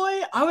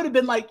homeboy? I would have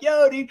been like,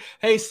 yo, dude,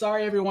 hey,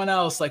 sorry, everyone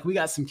else. Like, we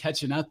got some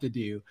catching up to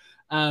do.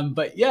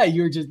 But yeah,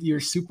 you're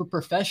super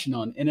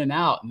professional and in and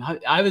out. And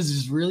I was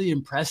just really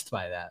impressed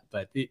by that.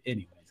 But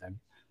anyways,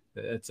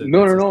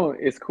 no,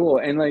 it's cool.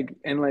 And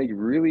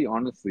really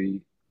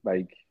honestly,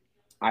 like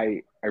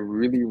I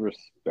really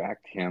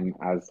respect him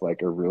as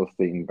like a real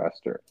estate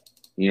investor.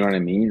 You know what I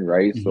mean?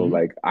 Right. Mm-hmm. So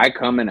like I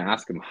come and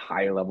ask him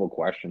high level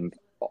questions.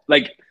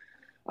 Like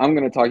I'm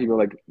going to talk to you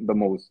about like the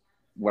most,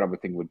 what I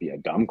would think would be a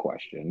dumb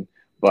question.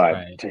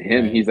 But to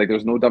him, he's like,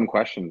 there's no dumb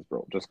questions,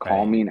 bro. Just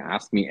call me and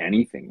ask me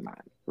anything, man.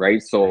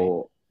 Right.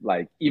 So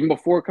like even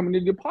before coming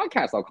to the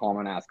podcast, I'll call him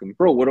and ask him,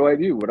 bro, what do I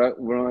do? What do I,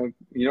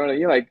 you know what I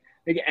mean? Like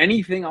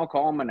anything, I'll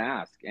call him and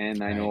ask.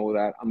 And I know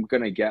that I'm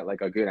going to get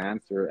like a good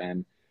answer.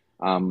 And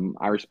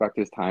I respect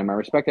his time. I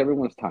respect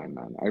everyone's time,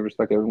 man. I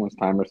respect everyone's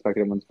time. I respect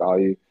everyone's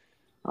value.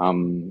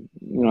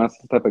 That's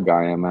the type of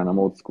guy I am, man. I'm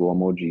old school.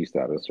 I'm OG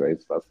status,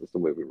 right? So that's just the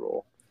way we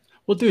roll.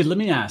 Well, dude, let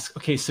me ask.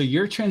 Okay, so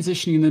you're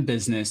transitioning in the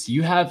business.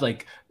 You have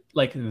like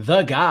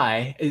the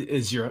guy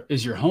is your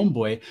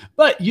homeboy,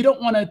 but you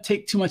don't want to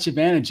take too much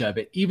advantage of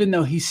it, even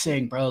though he's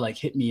saying, bro, like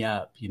hit me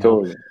up.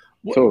 Totally.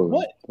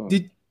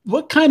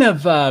 What kind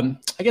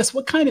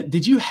of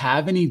did you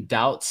have any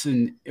doubts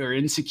or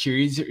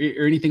insecurities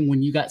or anything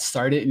when you got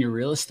started in your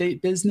real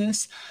estate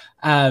business?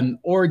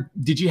 Or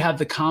did you have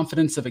the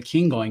confidence of a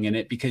king going in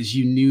it because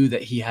you knew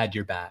that he had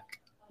your back?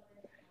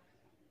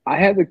 I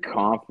had the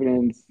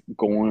confidence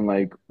going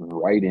like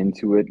right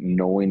into it,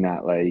 knowing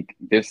that like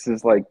this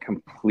is like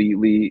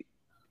completely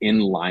in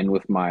line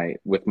with my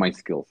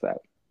skill set.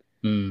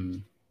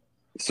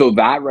 So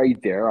that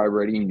right there, I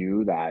already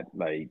knew that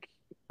like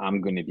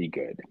I'm going to be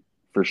good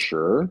for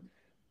sure.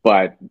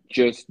 But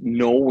just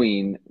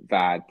knowing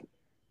that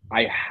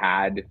I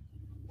had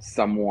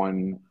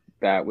someone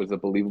that was a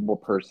believable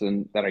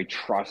person that I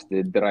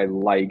trusted, that I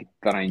liked,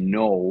 that I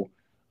know,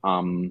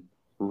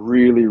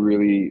 really,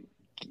 really,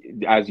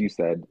 as you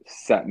said,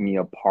 set me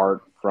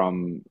apart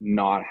from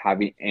not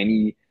having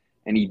any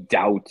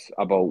doubt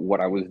about what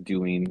I was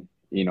doing,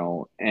 you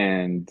know,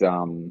 and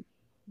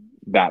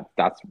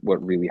that's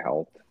what really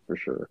helped for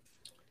sure.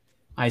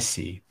 I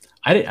see.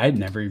 I'd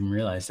never even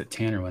realized that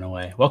Tanner went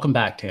away. Welcome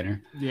back,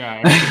 Tanner.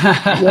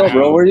 Yeah. Yo,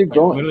 bro, where are you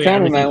going? Literally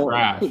Tanner, everything man.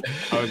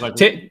 crashed. I was like,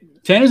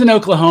 Tanner's in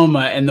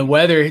Oklahoma, and the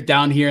weather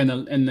down here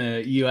in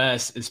the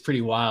U.S. is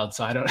pretty wild.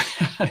 So I don't.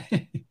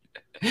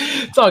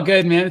 It's all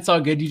good, man. It's all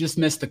good. You just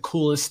missed the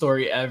coolest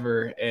story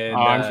ever, and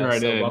I'm sure I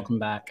so did. welcome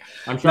back.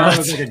 I'm sure I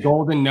was like a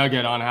golden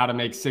nugget on how to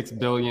make $6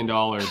 billion,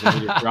 and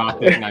you just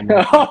dropped it, and I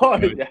missed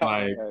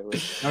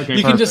it. So okay,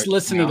 you can just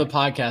listen to the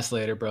podcast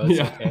later, bro. It's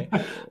okay.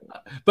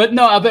 But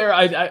no, Albert,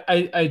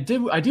 I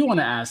do want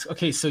to ask.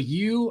 Okay, so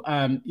you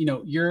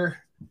know, you're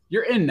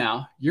in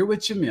now. You're with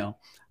Jamil.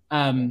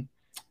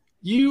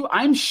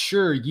 I'm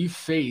sure you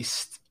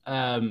faced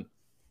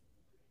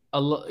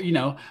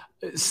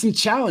some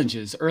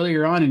challenges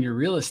earlier on in your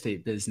real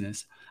estate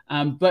business,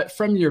 but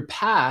from your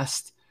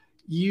past,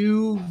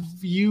 you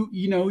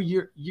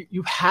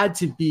had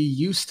to be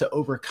used to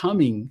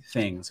overcoming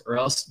things, or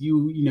else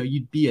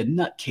you'd be a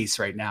nutcase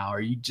right now,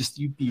 or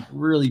you'd be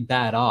really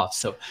bad off.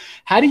 So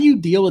how do you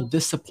deal with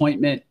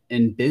disappointment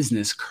in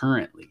business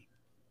currently?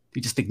 Do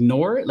you just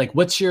ignore it? Like,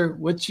 what's your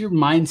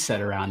mindset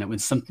around it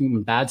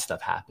when bad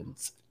stuff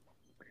happens?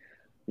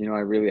 You know, I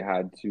really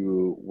had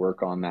to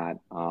work on that.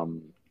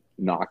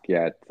 Not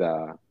get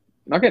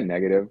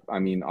negative. I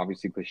mean,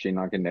 obviously cliche,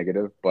 not get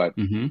negative, but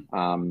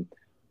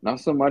not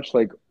so much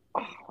like,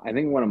 I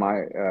think one of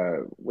my,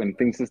 when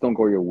things just don't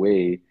go your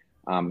way,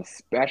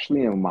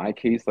 especially in my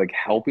case, like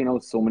helping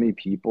out so many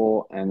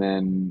people and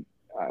then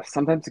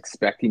sometimes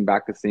expecting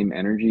back the same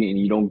energy and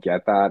you don't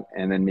get that.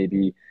 And then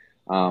maybe,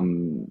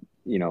 you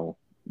know,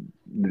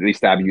 they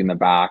stab you in the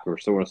back or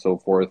so on and so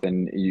forth.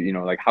 And you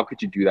know, like, how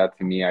could you do that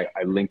to me? I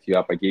linked you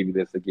up. I gave you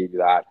this, I gave you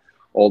that,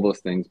 all those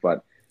things.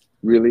 But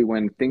really,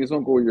 when things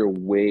don't go your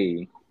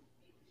way,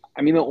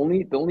 I mean, the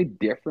only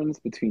difference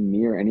between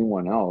me or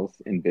anyone else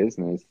in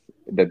business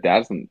that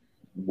doesn't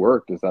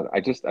work is that I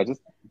just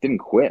didn't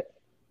quit.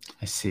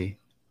 I see.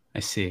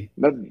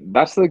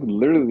 That's like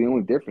literally the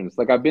only difference.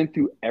 Like, I've been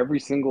through every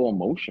single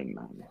emotion,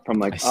 man, from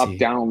like up,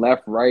 down,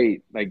 left,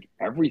 right, like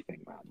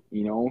everything, man,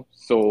 you know?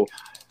 So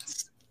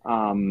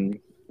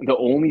the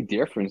only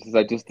difference is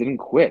I just didn't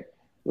quit.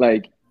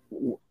 Like,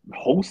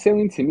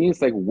 wholesaling to me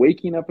is like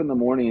waking up in the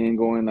morning and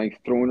going, like,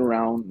 throwing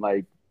around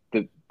like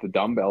the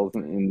dumbbells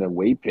in the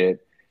weight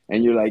pit,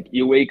 and you're like,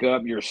 you wake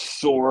up, you're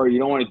sore, you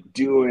don't want to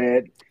do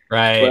it,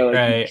 right? But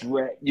like,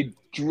 right. You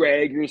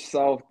drag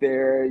yourself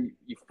there.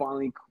 You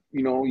finally,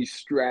 you know, you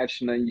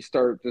stretch, and then you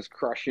start just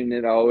crushing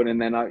it out,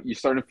 and then you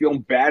start to feel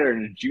better,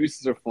 and the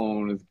juices are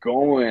flowing, it's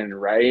going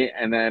right,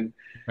 and then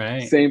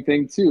same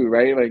thing too,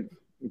 right? Like,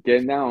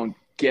 get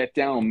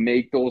down,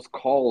 make those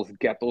calls,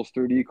 get those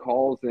 30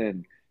 calls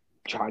in,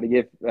 try to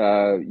get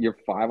your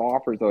 5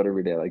 offers out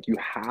every day. Like, you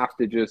have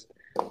to just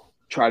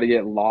try to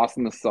get lost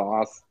in the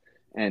sauce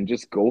and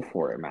just go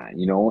for it, man,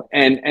 you know?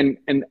 And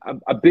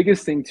a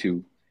biggest thing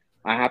too,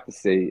 I have to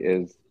say,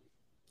 is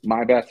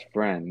my best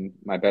friend,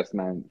 my best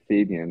man,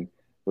 Fabian,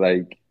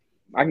 like,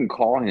 I can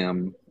call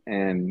him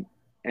and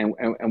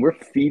we're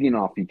feeding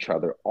off each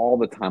other all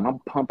the time. I'm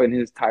pumping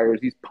his tires,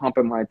 he's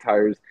pumping my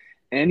tires.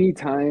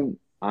 Anytime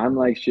I'm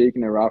like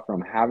shaking it rough or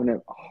I'm having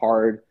it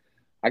hard,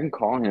 I can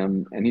call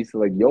him and he's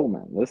like, yo,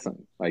 man,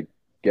 listen, like,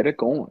 get it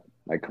going.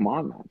 Like, come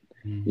on, man.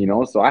 You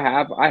know, so I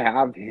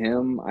have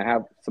him. I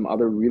have some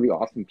other really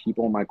awesome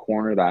people in my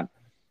corner that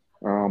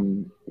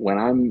when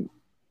I'm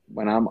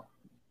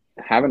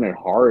having it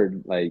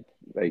hard, like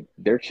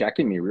they're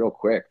checking me real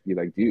quick. Be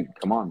like, dude,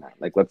 come on, man.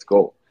 Like, let's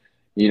go.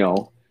 You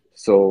know,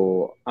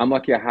 so I'm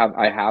lucky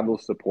I have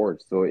those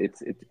supports. So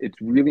it's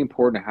really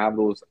important to have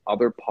those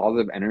other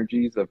positive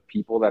energies of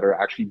people that are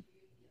actually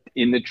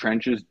in the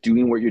trenches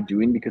doing what you're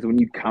doing, because when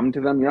you come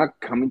to them, you're not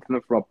coming to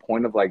them from a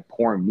point of like,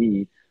 poor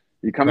me.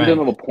 You're coming to them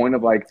from a point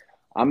of like,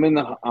 I'm in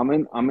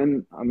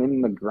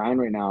the grind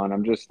right now, and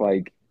I'm just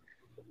like,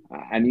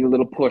 I need a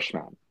little push,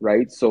 man.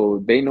 Right.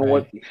 So they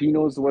know he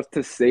knows what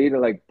to say to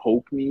like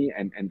poke me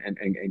and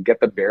get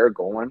the bear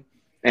going.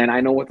 And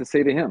I know what to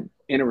say to him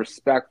in a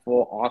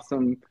respectful,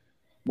 awesome,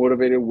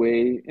 motivated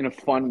way, in a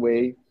fun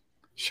way.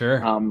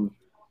 Sure.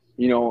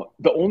 You know,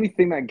 the only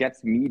thing that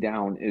gets me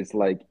down is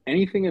like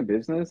anything in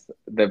business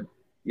that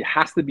it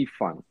has to be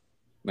fun.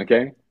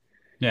 Okay.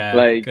 Yeah.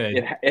 Like,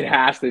 it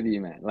has to be,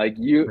 man. Like,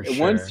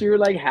 once you're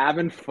like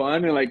having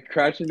fun and like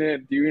crushing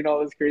it, doing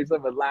all this crazy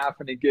stuff and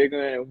laughing and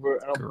giggling, and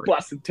I'm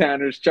busting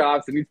Tanner's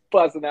chops and he's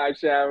busting our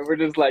shaft, and we're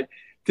just like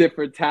tit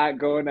for tat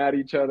going at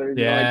each other.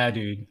 Yeah, know, like,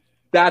 dude.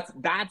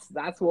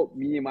 That's what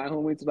me and my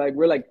homies are like.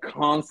 We're like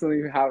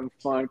constantly having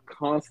fun,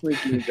 constantly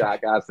being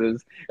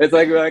jackasses. It's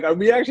like, we're like, are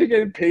we actually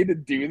getting paid to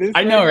do this?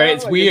 I know, right?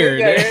 It's like, weird.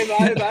 Is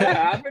that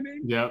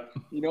happening? Yep.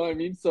 You know what I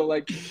mean? So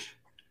like,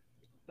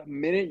 the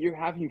minute you're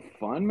having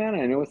fun, man,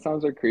 I know it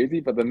sounds like crazy,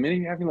 but the minute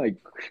you're having like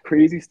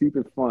crazy,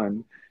 stupid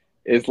fun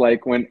is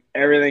like when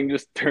everything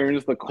just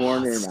turns the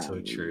corner, man.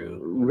 So true.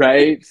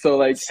 Right? So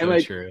like, So and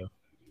like true.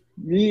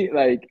 me,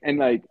 like, and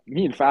like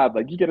me and Fab,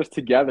 like you get us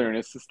together and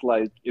it's just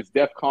like, it's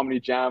Def Comedy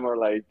Jam or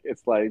like,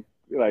 it's like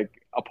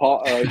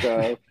Apollo,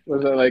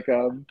 was it like,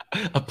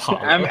 Apollo.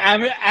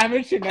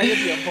 amateur night at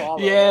the Apollo.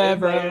 Yeah, right?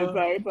 bro.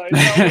 It's like, what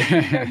are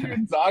you guys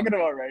even talking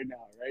about right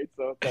now, right?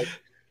 So it's like,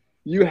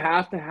 you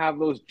have to have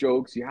those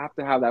jokes. You have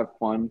to have that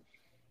fun.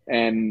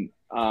 And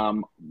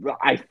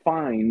I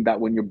find that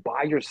when you're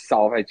by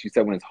yourself, as you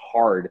said, when it's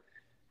hard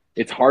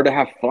to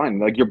have fun.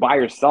 Like you're by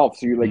yourself.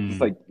 So you're like,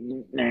 just like,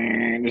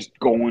 just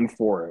going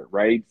for it.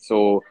 Right.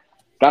 So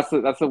that's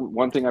the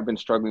one thing I've been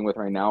struggling with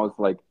right now is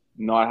like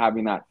not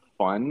having that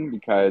fun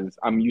because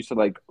I'm used to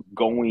like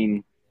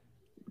going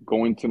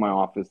to my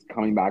office,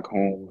 coming back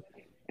home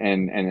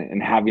and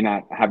having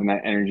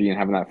that energy and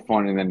having that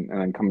fun and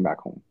then coming back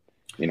home,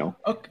 you know?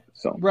 Okay.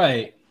 So,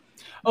 right.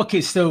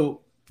 Okay.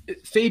 So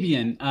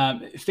Fabian,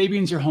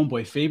 Fabian's your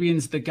homeboy.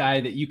 Fabian's the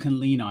guy that you can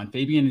lean on.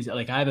 Fabian is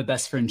like, I have a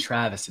best friend,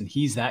 Travis, and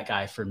he's that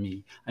guy for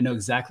me. I know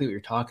exactly what you're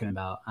talking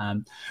about.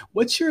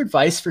 What's your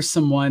advice for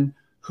someone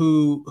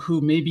who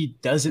maybe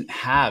doesn't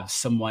have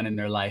someone in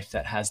their life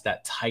that has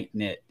that tight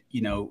knit,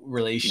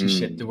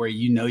 relationship to where,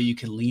 you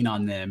can lean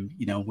on them,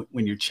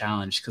 when you're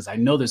challenged? Cause I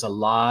know there's a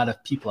lot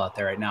of people out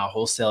there right now,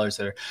 wholesalers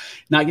that are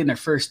not getting their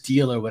first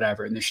deal or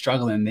whatever, and they're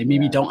struggling. They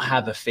maybe don't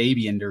have a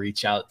Fabian to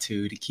reach out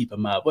to keep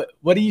them up.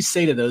 What do you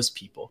say to those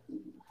people?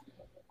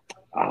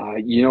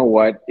 You know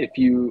what, if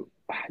you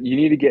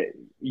need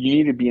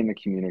to be in the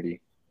community,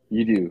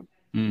 you do,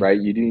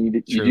 right? You do need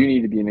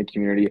to be in the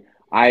community.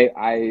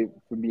 I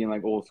for being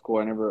like old school,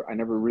 I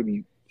never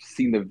really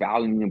seen the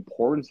value and the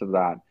importance of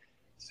that.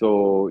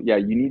 So yeah,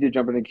 you need to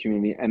jump in the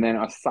community. And then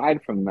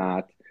aside from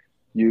that,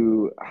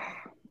 you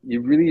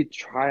really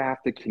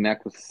have to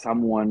connect with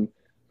someone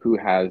who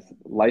has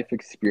life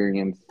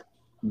experience,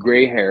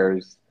 gray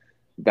hairs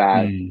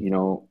that,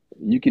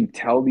 you can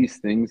tell these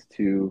things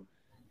to,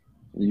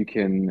 you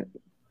can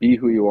be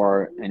who you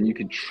are, and you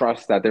can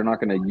trust that they're not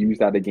going to use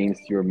that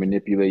against you or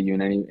manipulate you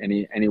in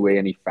any way,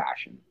 any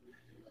fashion.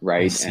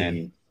 Right.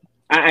 And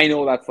I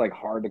know that's like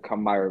hard to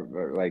come by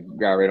or like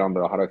grab right on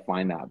how to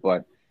find that,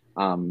 but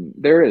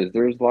there's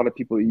a lot of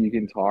people that you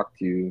can talk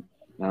to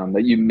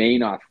that you may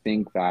not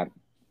think that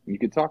you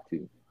could talk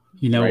to.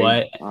 You know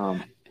what?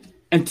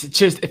 And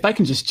if I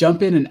can just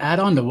jump in and add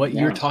on to what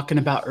you were talking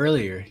about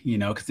earlier,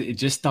 because it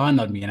just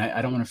dawned on me and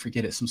I don't want to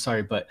forget it. So I'm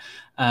sorry, but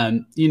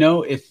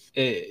if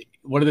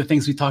one of the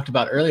things we talked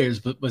about earlier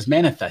was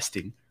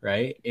manifesting,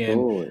 right?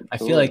 And I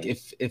feel like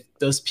if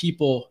those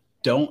people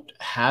don't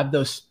have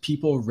those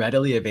people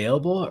readily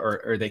available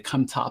or they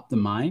come top the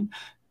mind,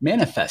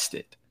 manifest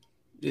it.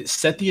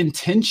 Set the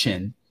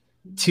intention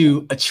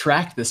to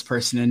attract this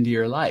person into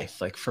your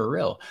life, like for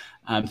real.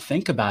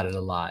 Think about it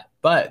a lot.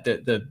 But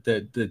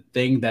the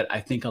thing that I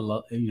think a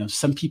lot,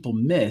 some people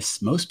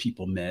miss, most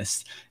people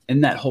miss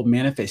in that whole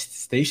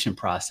manifestation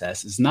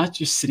process is not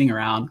just sitting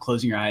around,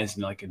 closing your eyes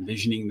and like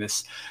envisioning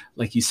this,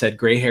 like you said,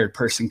 gray-haired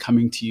person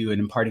coming to you and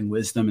imparting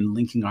wisdom and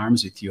linking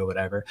arms with you or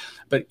whatever.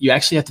 But you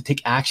actually have to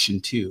take action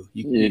too.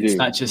 It's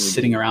not just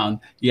sitting around.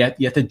 You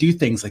have to do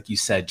things like you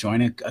said,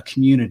 join a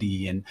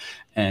community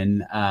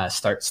and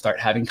start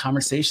having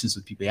conversations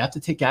with people. You have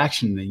to take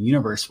action. The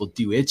universe will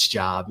do its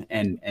job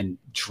and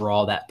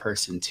draw that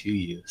person to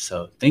you.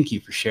 So thank you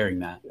for sharing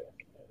that.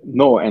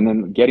 No, and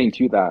then getting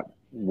to that,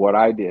 what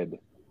I did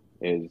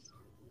is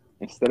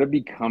instead of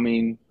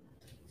becoming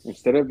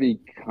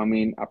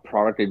a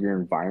product of your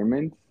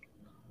environment,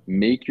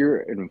 make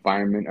your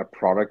environment a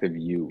product of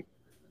you.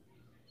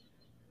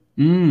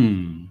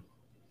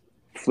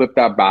 Flip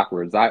that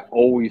backwards. I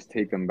always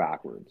take them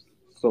backwards.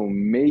 So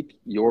make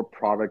your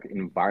product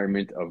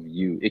environment of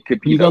you. It could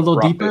be go a little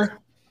deeper.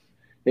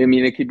 I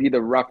mean, it could be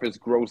the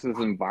roughest, grossest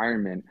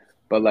environment,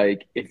 but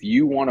like if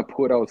you want to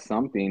put out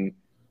something,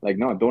 like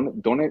no,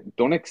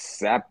 don't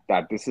accept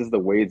that this is the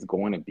way it's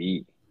going to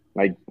be.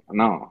 Like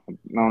no.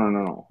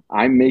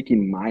 I'm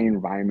making my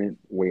environment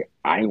the way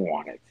I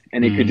want it,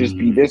 and it could just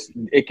be this.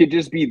 It could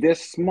just be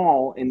this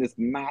small in this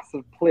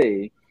massive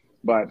play,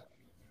 but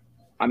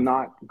I'm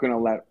not gonna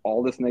let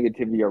all this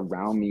negativity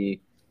around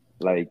me.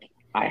 Like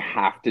I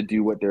have to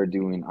do what they're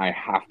doing. I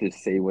have to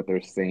say what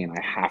they're saying.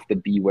 I have to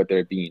be what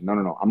they're being.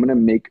 No. I'm gonna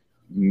make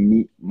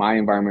my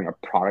environment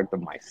a product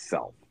of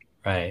myself.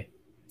 Right.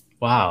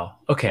 Wow.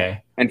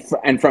 Okay.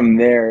 And from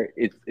there,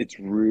 it's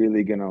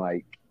really gonna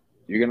like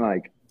you're gonna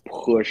like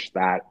push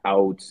that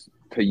out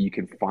till you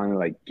can finally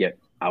like get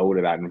out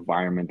of that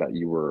environment that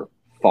you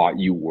thought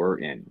you were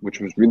in,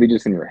 which was really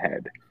just in your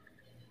head.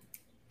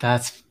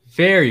 That's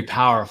very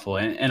powerful.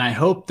 And I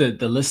hope that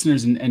the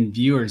listeners and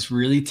viewers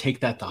really take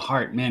that to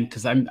heart, man,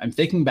 because I'm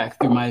thinking back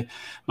through my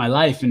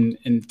life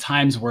and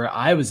times where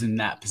I was in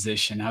that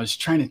position. I was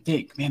trying to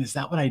think, man, is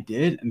that what I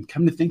did? And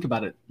come to think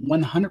about it,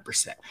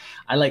 100%.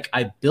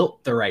 I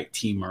built the right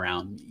team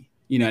around me.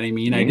 You know what I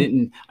mean?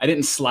 I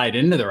didn't slide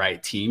into the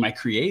right team. I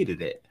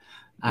created it.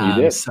 You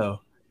did. So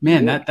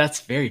Man,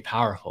 that's very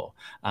powerful.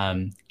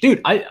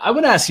 Dude, I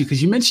would ask you,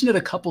 because you mentioned it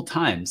a couple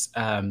times,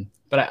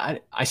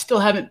 but I still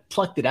haven't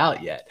plucked it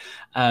out yet.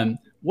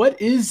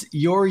 What is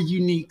your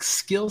unique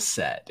skill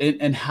set,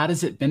 and how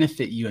does it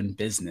benefit you in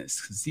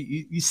business? Because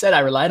you said I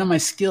relied on my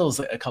skills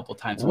a couple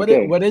times.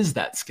 Okay. What is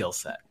that skill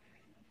set?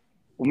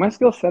 Well, my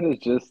skill set is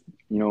just,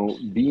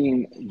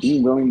 being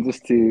willing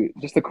just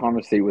to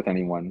conversate with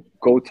anyone,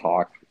 go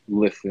talk,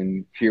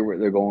 listen, hear what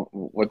they're going,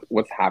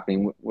 what's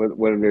happening,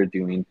 what are they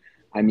doing.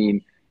 I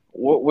mean,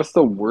 what's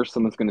the worst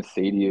someone's going to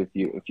say to you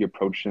if you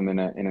approach them in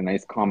a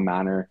nice calm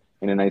manner,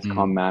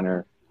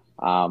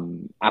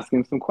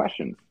 asking some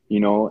questions,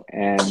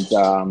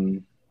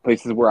 and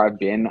places where I've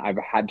been, I've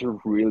had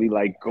to really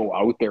like go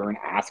out there and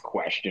ask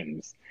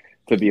questions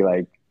to be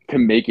like, to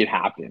make it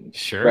happen.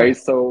 Sure. Right.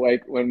 So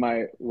like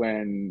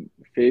when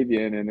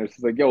Fabian and it's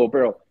just like, yo,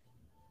 bro,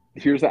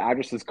 here's the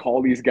addresses,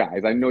 call these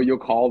guys. I know you'll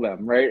call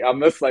them, right?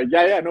 I'm just like,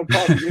 yeah, no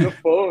problem. Give me the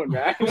phone,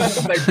 man.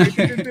 Like,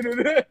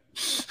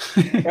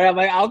 right? I'm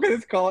like, I'll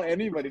just call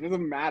anybody. It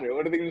doesn't matter.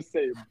 What are they gonna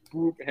say?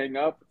 Boop, hang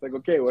up. It's like,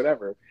 okay,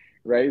 whatever.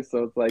 Right.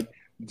 So it's like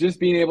just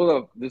being able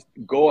to just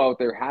go out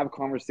there, have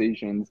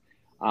conversations.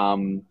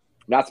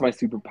 That's my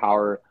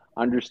superpower.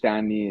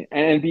 Understanding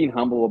and being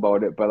humble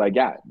about it. But like,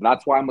 yeah,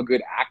 that's why I'm a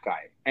good act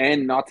guy.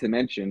 And not to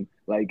mention,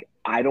 like,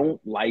 I don't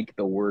like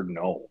the word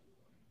no.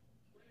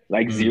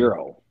 Like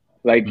zero.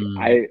 Like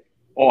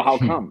how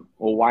come?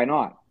 Well, why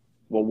not?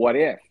 Well, what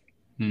if?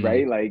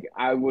 Right? Like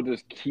I will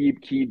just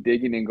keep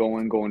digging and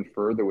going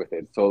further with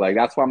it. So like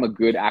that's why I'm a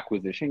good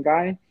acquisition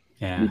guy.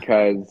 Yeah.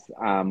 Because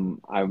I'm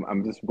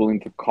just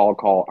willing to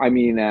call. I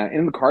mean,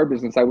 in the car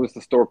business, I was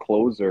the store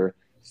closer.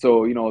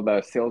 So,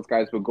 the sales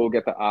guys would go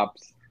get the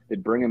ups.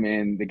 They'd bring them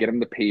in, they get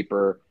them the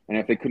paper, and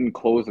if they couldn't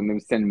close them, they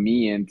would send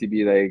me in to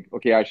be like,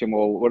 okay, actually,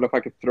 well, what if I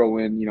could throw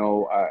in,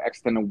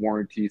 extended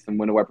warranty, some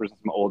window wipers, and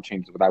some oil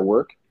changes? Would that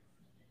work?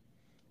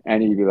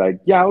 And he'd be like,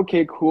 yeah,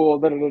 okay, cool,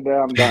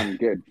 I'm done,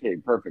 good, okay,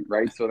 perfect,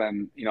 right? So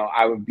then,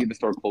 I would be the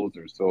store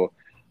closer. So,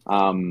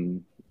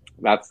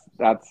 that's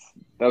my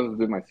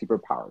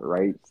superpower,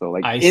 right? So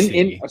like,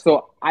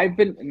 so I've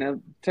been, now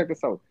check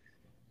this out.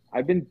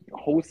 I've been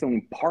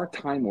wholesaling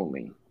part-time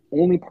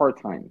only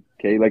part-time.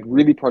 Okay. Like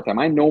really part-time.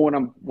 I know when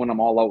I'm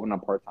all out, when I'm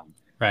part-time.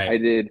 Right. I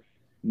did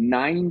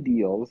 9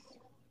 deals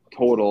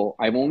total.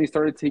 I've only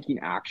started taking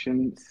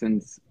action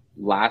since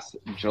last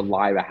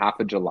July, the half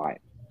of July.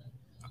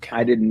 Okay.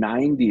 I did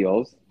 9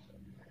 deals.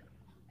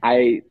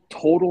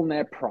 Total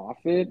net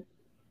profit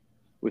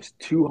was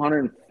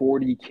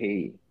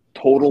 $240K.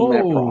 Total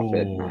net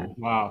profit, man.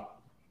 Wow.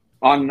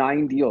 On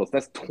 9 deals.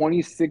 That's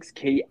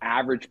 $26K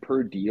average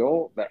per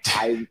deal that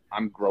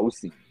I'm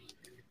grossing.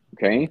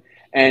 Okay.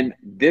 And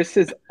this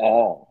is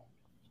all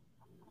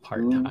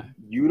part-time.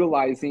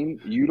 Utilizing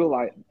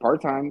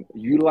part-time,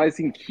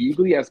 utilizing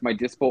Keegly as my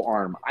dispo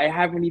arm. I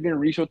haven't even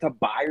reached out to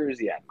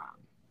buyers yet, man.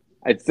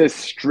 It's just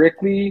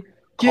strictly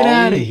get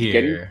out of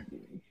here.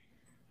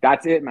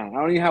 That's it, man. I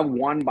don't even have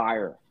 1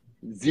 buyer,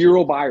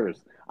 0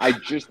 buyers. I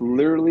just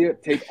literally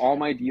take all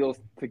my deals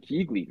to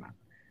Keegly, man.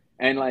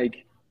 And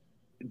like,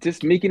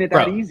 just making it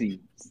that easy.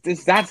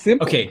 Just that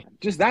simple. Okay.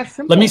 Just that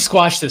simple. Let me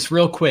squash this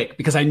real quick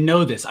because I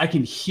know this. I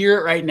can hear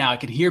it right now. I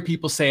can hear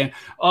people saying,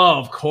 oh,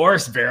 of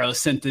course, Vero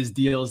sent his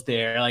deals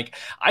there. Like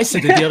I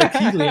sent a deal to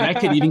Keegly and I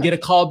couldn't even get a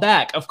call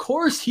back. Of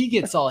course he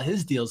gets all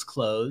his deals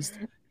closed.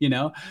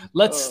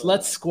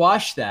 Let's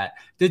squash that.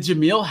 Did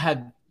Jamil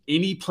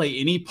play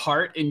any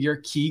part in your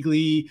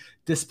Keegly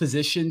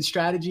disposition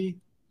strategy?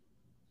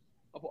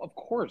 Of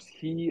course,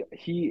 he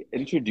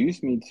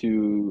introduced me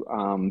to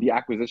the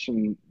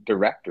acquisition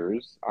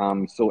directors.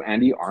 So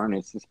Andy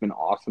Arnott, it's been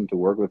awesome to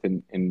work with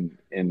in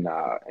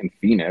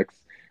Phoenix,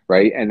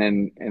 right? And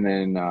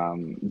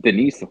then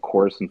Denise, of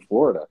course, in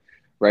Florida,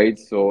 right?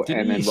 So Denise,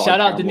 and then shout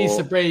out Denise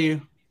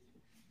Abreu.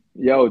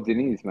 Yo,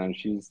 Denise, man,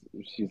 she's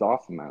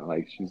awesome, man.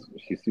 Like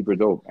she's super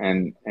dope.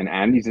 And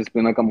Andy's just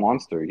been like a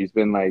monster. He's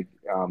been a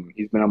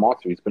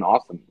monster. He's been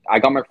awesome. I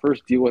got my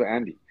first deal with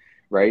Andy,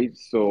 right?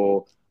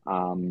 So.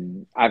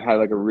 I've had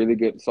like a really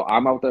good, so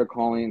I'm out there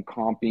calling,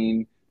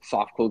 comping,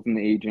 soft closing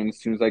the agent. As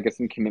soon as I get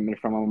some commitment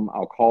from them,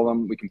 I'll call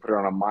them. We can put it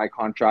on my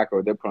contract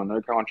or they'll put on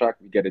their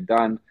contract. We get it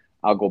done.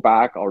 I'll go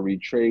back. I'll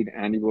retrade.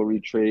 Andy will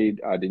retrade.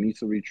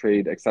 Denise will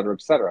retrade, et cetera,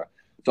 et cetera.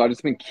 So I've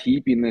just been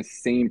keeping this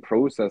same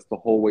process the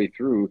whole way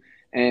through.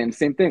 And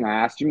same thing. I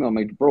asked you, I'm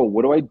like, bro,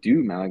 what do I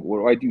do, man? Like, what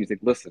do I do? He's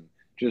like, listen,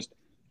 just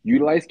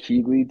utilize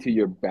Keegly to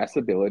your best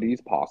abilities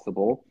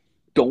possible.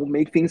 Don't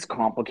make things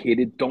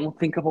complicated. Don't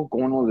think about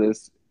going all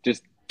this.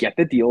 Just get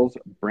the deals,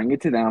 bring it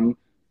to them,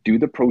 do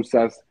the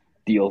process,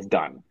 deals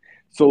done.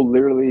 So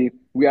literally,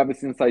 we have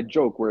this inside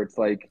joke where it's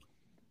like,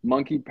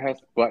 monkey press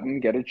button,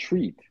 get a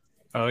treat.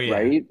 Oh yeah.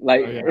 Right?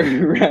 Like,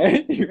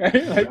 right?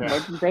 Like,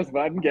 monkey press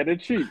button, get a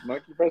treat.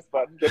 Monkey press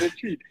button, get a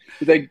treat.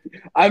 It's like,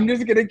 I'm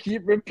just going to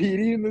keep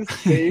repeating the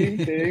same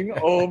thing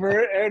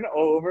over and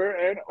over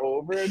and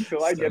over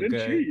until I get a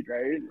treat,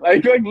 right?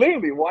 Like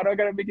literally, why do I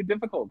got to make it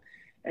difficult?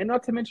 And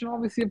not to mention,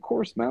 obviously, of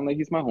course, man, like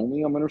he's my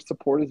homie. I'm going to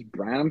support his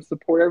brand,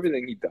 support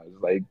everything he does,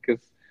 like,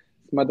 because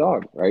it's my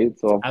dog, right?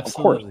 So,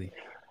 absolutely. Of course.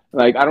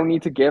 Like, I don't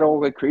need to get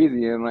all like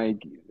crazy and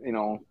like, you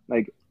know,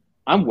 like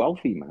I'm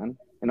wealthy, man.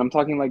 And I'm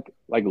talking like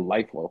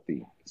life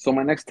wealthy. So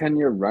my next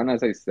 10-year run,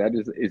 as I said,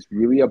 is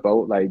really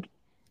about like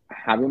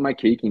having my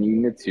cake and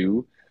eating it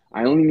too.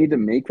 I only need to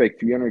make like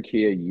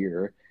 300K a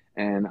year.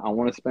 And I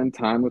want to spend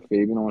time with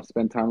Fabian. I want to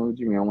spend time with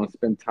Jimmy. I want to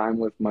spend time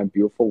with my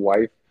beautiful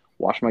wife,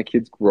 watch my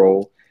kids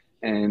grow,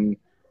 and,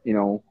 you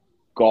know,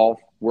 golf,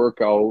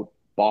 workout,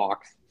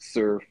 box,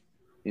 surf,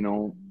 you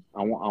know,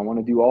 I want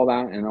to do all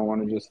that, and I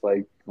want to just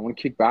like I want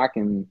to kick back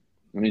and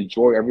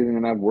enjoy everything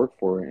that I've worked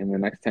for in the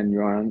next 10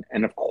 year on,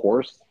 and of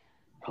course,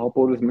 help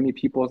out as many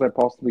people as I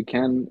possibly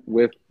can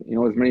with, you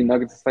know, as many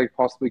nuggets as I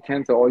possibly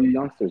can to all you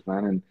youngsters,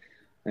 man,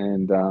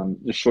 and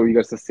just show you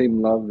guys the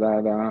same love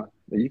that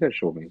you guys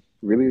show me.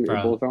 Really, it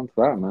Bro, boils down to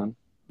that, man.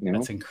 You know?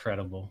 that's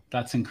incredible.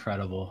 That's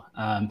incredible.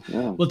 Yeah.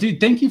 Well, dude,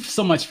 thank you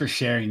so much for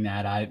sharing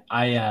that.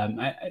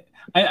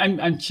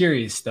 I'm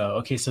curious though.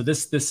 Okay, so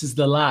this is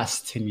the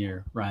last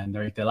 10-year run,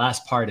 right? The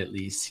last part, at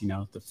least, you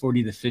know, the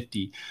 40 to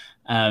 50.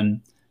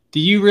 Do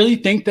you really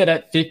think that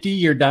at 50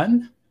 you're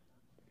done?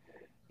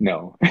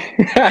 No.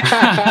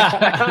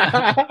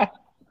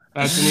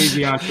 That's an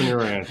easy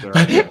entrepreneur answer.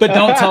 Right? But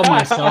don't tell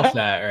myself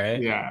that,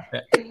 right? Yeah.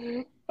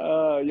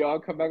 Yo,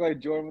 I'll come back like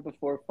Jordan with the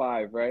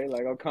 4.5, right?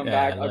 Like I'll come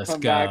Yeah, back, let's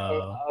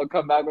go. I'll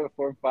come back with a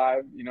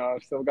 4.5. You know,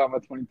 I've still got my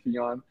 23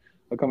 on.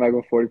 I'll come back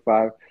with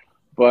 45.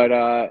 But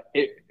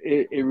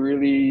it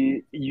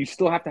really, you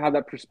still have to have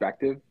that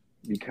perspective,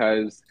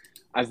 because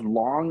as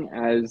long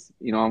as,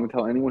 you know, I'm gonna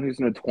tell anyone who's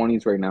in their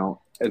 20s right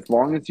now, as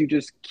long as you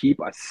just keep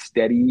a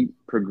steady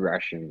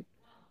progression,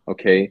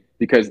 okay?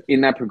 Because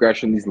in that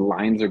progression, these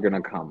lines are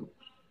gonna come,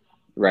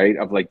 right?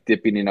 Of like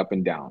dipping it up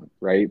and down,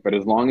 right? But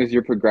as long as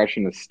your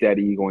progression is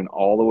steady, going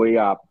all the way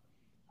up,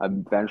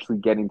 eventually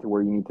getting to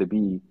where you need to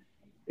be,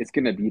 it's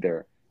going to be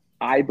there.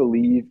 I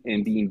believe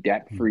in being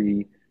debt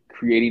free,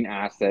 creating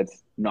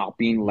assets, not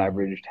being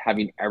leveraged,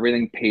 having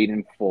everything paid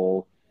in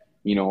full.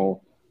 You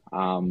know,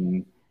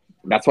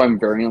 that's why I'm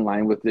very in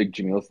line with like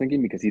Jamil's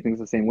thinking, because he thinks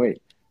the same way,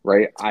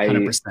 right?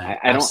 100%.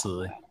 I don't.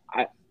 Absolutely.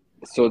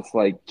 So it's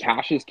like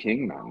cash is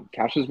king, man.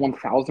 Cash is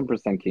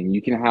 1000% king.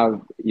 You can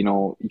have, you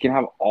know, you can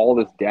have all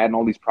this debt and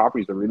all these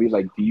properties, but really,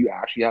 like, do you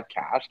actually have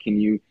cash? Can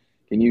you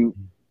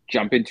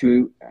jump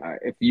into?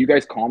 If you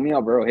guys call me,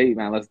 Albaro, hey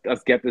man,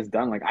 let's get this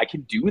done. Like, I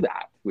can do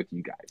that with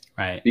you guys,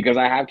 Right. because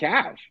I have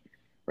cash,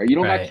 right? You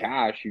don't Right. have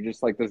cash. You're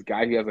just like this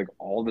guy who has like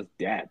all this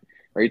debt,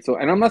 right? So,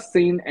 and I'm not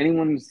saying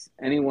anyone's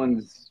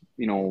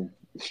you know,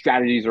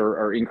 strategies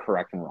are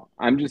incorrect and wrong.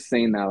 I'm just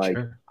saying that like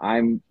Sure.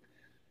 I'm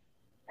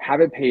have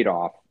it paid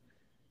off.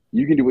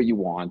 You can do what you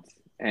want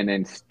and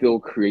then still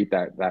create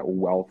that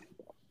wealth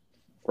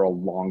for a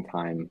long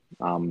time.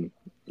 And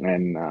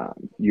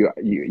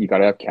you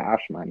gotta have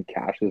cash, man.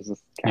 Cash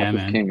is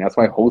king. That's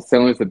why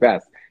wholesaling is the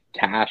best.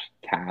 Cash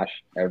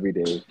every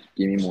day.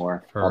 Give me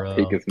more. I'll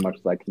take as much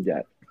as I can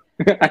get.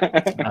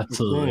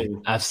 Absolutely.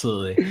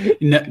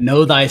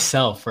 Know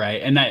thyself,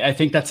 right? And I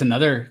think that's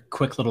another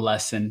quick little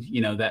lesson,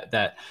 you know,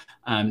 that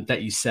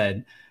you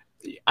said.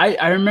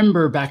 I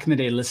remember back in the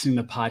day listening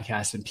to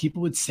podcasts, and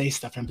people would say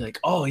stuff and I'd be like,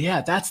 oh yeah,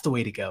 that's the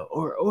way to go.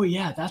 Or, oh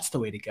yeah, that's the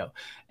way to go.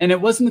 And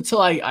it wasn't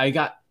until I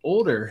got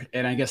older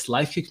and I guess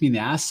life kicked me in the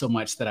ass so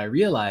much that I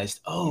realized,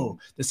 oh,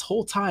 this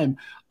whole time,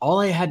 all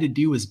I had to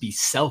do was be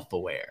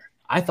self-aware.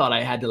 I thought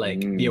I had to like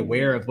be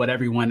aware of what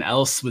everyone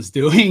else was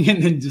doing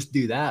and then just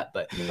do that.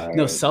 But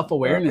no,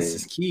 self-awareness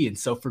is key. And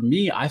so for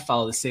me, I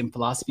follow the same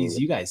philosophy as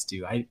you guys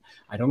do. I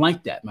don't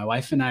like debt. My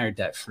wife and I are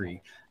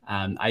debt-free.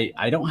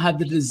 I don't have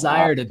the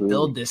desire to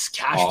build this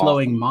cash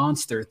flowing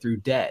monster through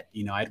debt.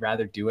 You know, I'd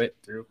rather do it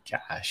through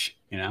cash,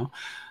 you know?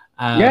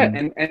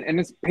 And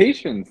it's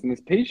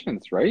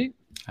patience, right?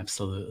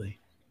 Absolutely.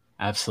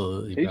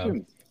 Absolutely.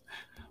 Patience. Bro.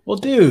 Well,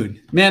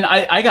 dude, man,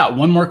 I got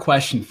one more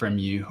question from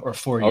you, or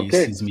for you,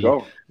 excuse me.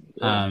 Go.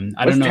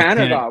 I don't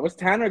know. What's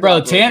Tanner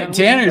got? Bro,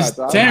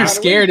 Tanner's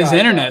scared his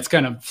internet's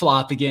gonna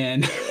flop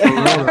again.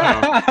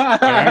 I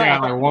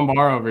got like one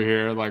bar over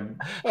here, like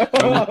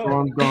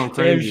going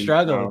crazy.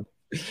 Struggle.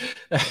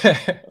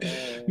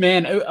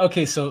 Man,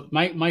 okay, so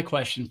my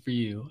question for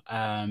you,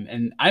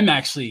 and I've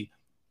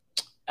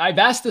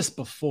asked this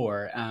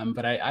before,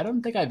 but I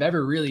don't think I've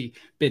ever really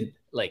been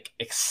like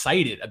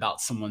excited about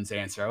someone's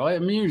answer. I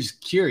mean, you're just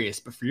curious,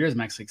 but for yours,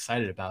 I'm actually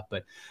excited about.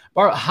 But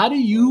Baro, how do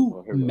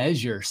you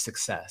measure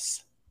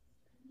success?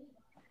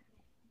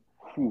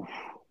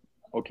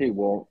 Okay,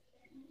 well,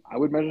 I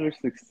would measure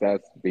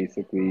success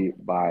basically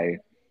by,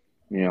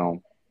 you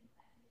know,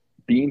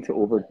 being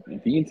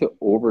to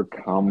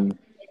overcome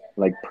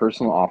like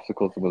personal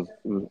obstacles was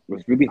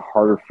really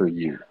harder for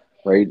you,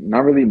 right?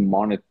 Not really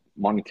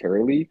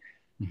monetarily.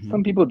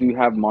 Some people do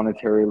have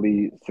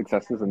monetarily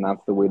successes, and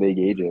that's the way they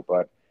gauge it.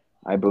 But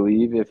I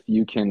believe if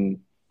you can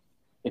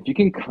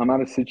come out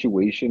of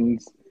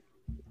situations,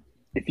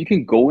 if you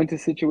can go into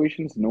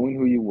situations knowing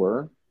who you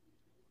were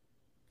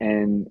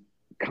and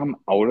come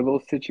out of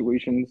those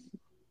situations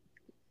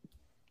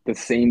the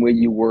same way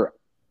you were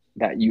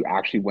that you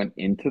actually went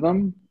into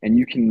them, and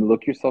you can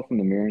look yourself in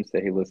the mirror and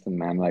say, hey, listen,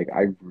 man, like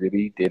I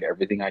really did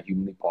everything I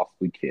humanly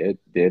possibly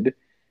did,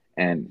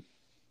 and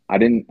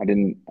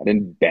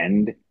didn't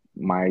bend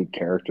my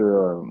character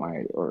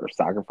or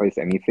sacrifice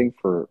anything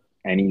for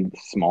any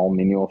small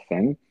menial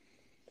thing,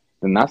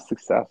 then that's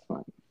success,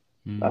 man.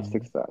 That's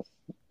success.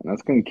 And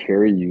that's going to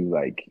carry you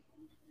like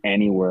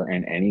anywhere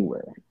and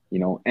anywhere, you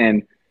know,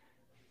 and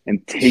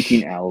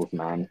taking L's,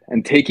 man.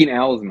 And taking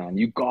L's, man.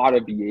 You got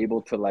to be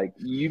able to, like,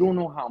 you don't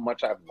know how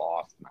much I've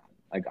lost, man.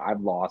 Like,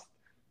 I've lost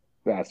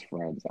best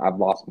friends. I've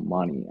lost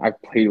money.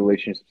 I've played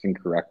relationships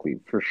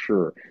incorrectly, for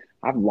sure.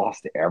 I've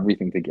lost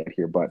everything to get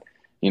here. But,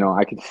 you know,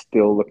 I could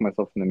still look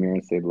myself in the mirror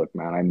and say, look,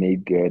 man, I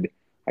made good.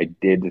 I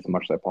did as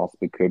much as I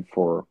possibly could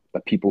for the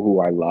people who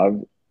I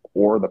love,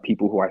 or the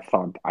people who I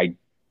thought I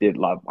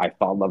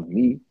thought loved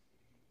me,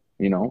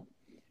 you know.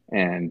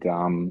 And,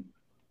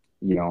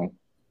 you know,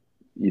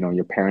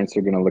 your parents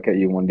are going to look at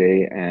you one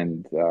day,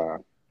 and,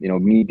 you know,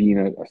 me being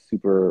a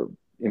super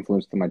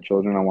influence to my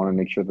children, I want to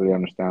make sure that they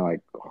understand,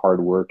 like,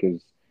 hard work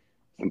is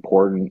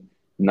important.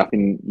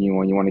 Nothing, you know,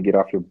 when you want to get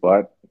off your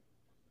butt,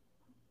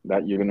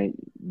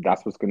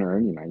 that's what's going to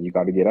earn you, man. You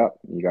got to get up.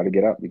 You got to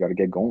get up. You got to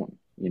get going.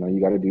 You know,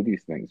 you got to do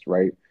these things,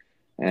 right?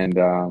 And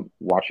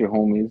watch your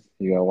homies.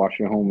 You got to watch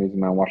your homies,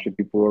 man. Watch the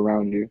people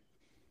around you,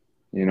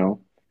 you know.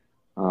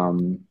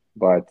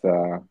 But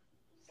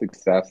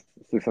success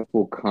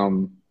will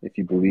come if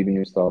you believe in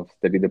yourself,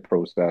 study the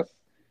process,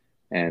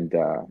 and,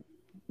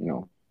 you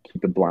know,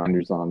 keep the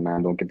blinders on,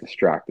 man. Don't get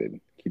distracted.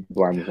 Keep the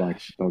blinders on.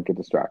 Don't get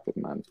distracted,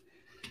 man.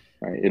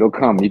 Right? It'll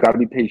come. You got to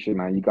be patient,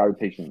 man. You got to be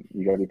patient.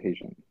 You got to be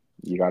patient.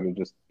 You got to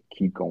just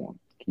keep going,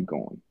 you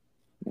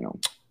know.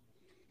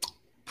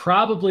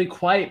 Probably,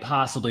 quite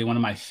possibly, one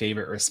of my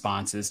favorite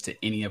responses to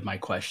any of my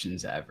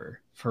questions ever,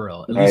 for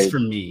real, at least for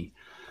me.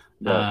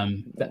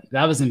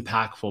 That was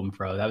impactful,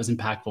 bro. That was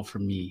impactful for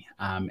me.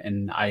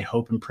 And I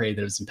hope and pray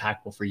that it was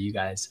impactful for you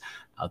guys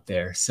out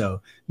there.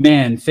 So,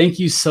 man, thank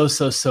you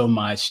so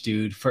much,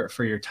 dude,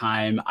 for your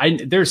time.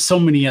 There's so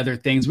many other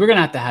things. We're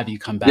gonna have you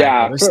come back.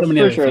 Yeah, there's so many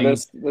other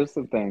things. There's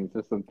some things.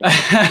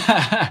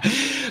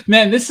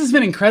 Man, this has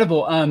been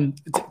incredible.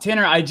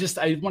 Tanner, I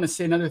want to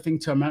say another thing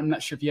too. I'm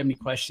not sure if you have any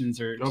questions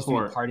or just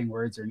any parting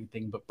words or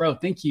anything, but bro,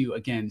 thank you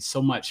again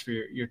so much for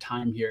your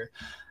time here.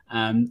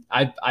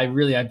 I've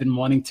been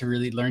wanting to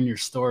really learn your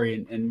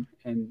story and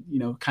you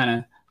know, kind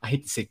of, I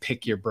hate to say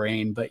pick your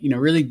brain, but, you know,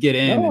 really get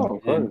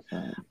in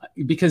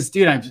because,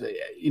 dude, I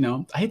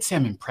hate to say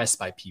I'm impressed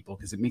by people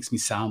because it makes me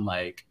sound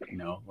like, you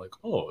know, like,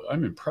 oh,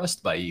 I'm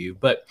impressed by you.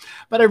 But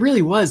I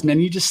really was, man.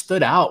 You just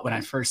stood out when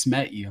I first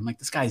met you. I'm like,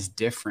 this guy's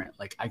different.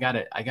 Like, I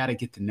gotta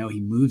get to know, he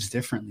moves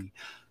differently.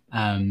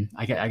 I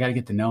gotta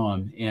get to know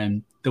him.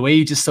 And the way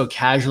you just so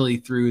casually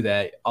threw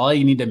that, all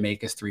you need to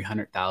make is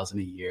 300,000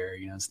 a year.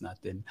 You know, it's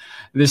nothing.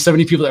 There's so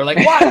many people that are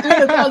like, what,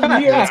 300,000 a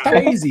year? That's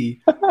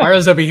crazy.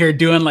 Mario's over here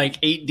doing like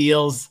 8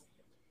 deals,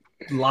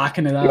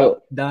 locking it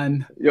up,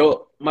 done.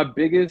 My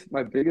biggest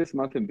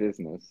month in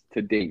business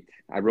to date,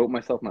 I wrote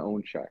myself my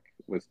own check,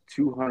 was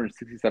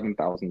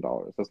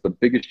 $267,000. That's the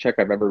biggest check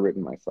I've ever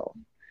written myself.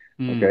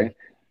 Okay.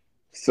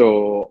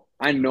 So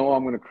I know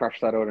I'm going to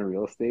crush that out in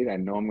real estate. I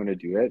know I'm going to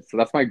do it. So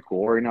that's my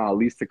goal right now, at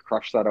least to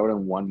crush that out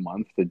in 1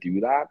 month, to do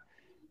that.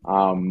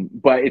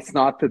 But it's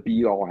not the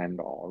be all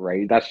end all,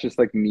 right? That's just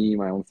like me,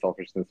 my own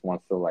selfishness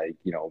wants to, like,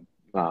 you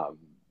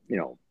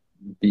know,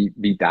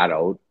 beat that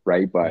out,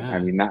 right? But I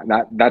mean,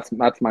 that's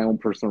my own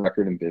personal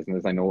record in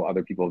business. I know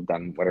other people have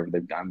done whatever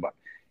they've done, but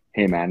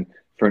hey, man,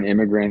 for an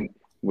immigrant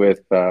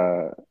with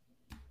that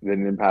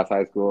didn't pass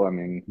high school, I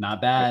mean, not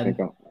bad.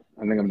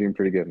 I think I'm doing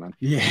pretty good, man.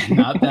 Yeah,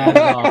 not bad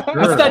at all.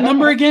 What's that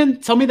number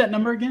again? Tell me that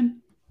number again.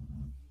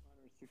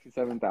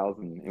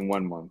 67,000 in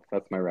 1 month.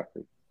 That's my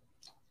record.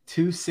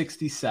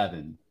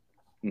 267.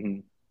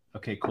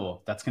 Okay,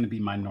 cool. That's going to be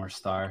my North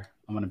Star.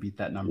 I'm going to beat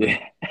that number.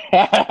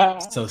 Yeah.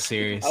 So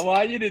serious. I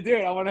want you to do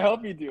it. I want to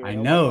help you do it. I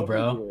know,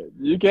 bro.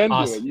 You can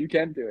do it. You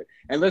can do it.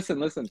 And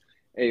listen.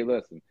 Hey,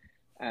 listen.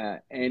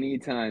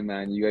 Anytime,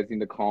 man, you guys need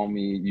to call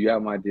me. You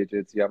have my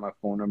digits. You have my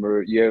phone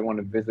number. You guys want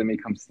to visit me,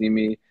 come see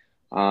me.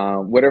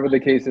 Whatever the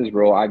case is,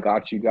 bro, I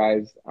got you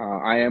guys.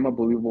 I am a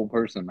believable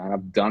person, man.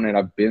 I've done it.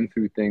 I've been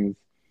through things,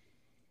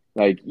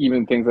 like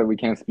even things that we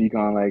can't speak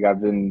on. Like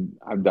I've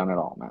done it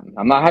all,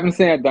 man. I haven't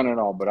said I've done it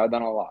all, but I've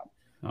done a lot.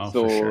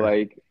 So sure.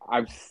 Like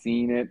I've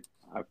seen it,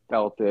 I've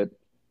felt it,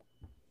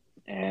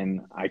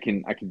 and I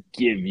can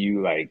give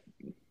you like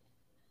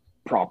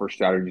proper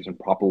strategies and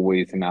proper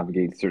ways to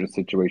navigate certain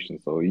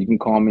situations. So you can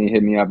call me,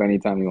 hit me up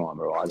anytime you want,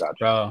 bro. I got you.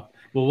 Bro.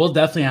 Well, we'll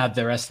definitely have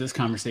the rest of this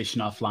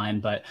conversation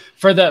offline. But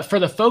for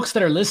the folks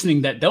that are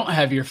listening that don't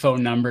have your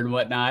phone number and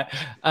whatnot,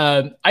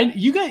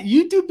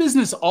 you do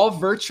business all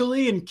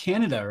virtually in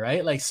Canada,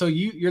 right? Like, so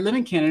you're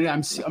living in Canada.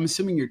 I'm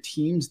assuming your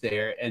team's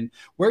there. And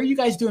where are you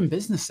guys doing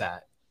business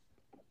at?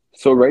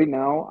 So right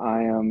now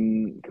I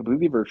am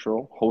completely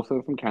virtual,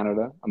 wholesaling from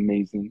Canada.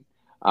 Amazing.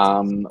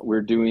 I'm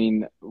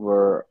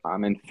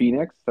in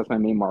Phoenix. That's my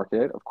main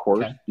market, of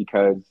course,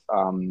 because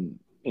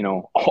you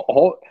know,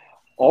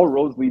 all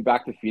roads lead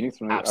back to Phoenix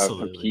from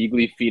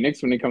Keegley,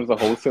 Phoenix, when it comes to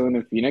wholesaling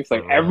in Phoenix.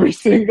 Like every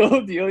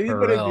single deal you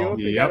put a deal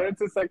together,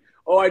 it's just like,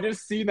 oh, I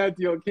just seen that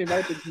deal, came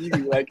back to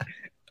Keegley. Like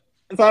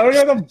So I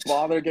don't have to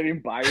bother getting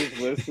buyers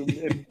lists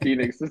in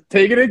Phoenix. Just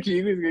taking a key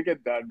is gonna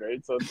get done,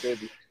 right? So it's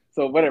crazy.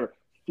 So whatever.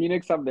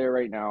 Phoenix, I'm there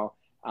right now.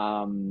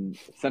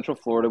 Central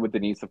Florida with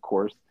Denise, of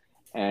course.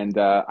 And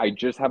I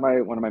just had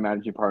one of my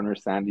managing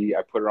partners, Sandy.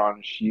 I put her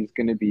on. She's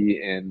gonna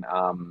be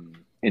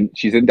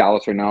she's in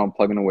Dallas right now,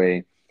 plugging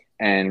away.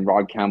 And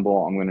Rod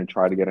Campbell, I'm gonna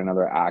try to get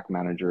another ACT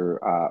manager,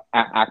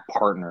 ACT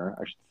partner,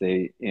 I should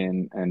say,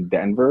 in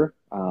Denver.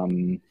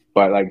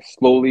 But like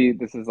slowly,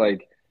 this is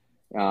like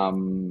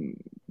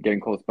getting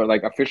close. But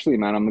like officially,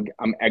 man,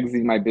 I'm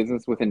exiting my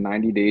business within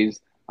 90 days.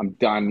 I'm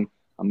done.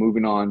 I'm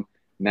moving on.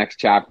 Next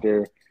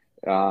chapter.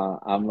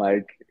 I'm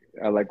like,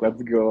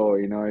 let's go.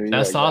 You know what I mean?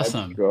 That's like,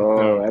 awesome.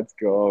 Let's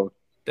go.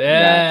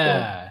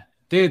 Yeah. So,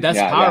 dude, that's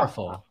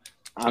powerful. Yeah.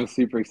 I'm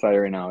super excited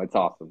right now. It's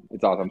awesome.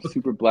 I'm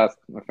super blessed.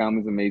 My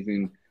family's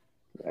amazing.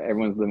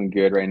 Everyone's living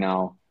good right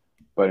now.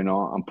 But you know,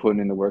 I'm putting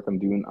in the work. I'm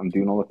doing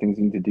all the things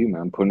you need to do,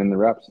 man. I'm putting in the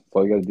reps. That's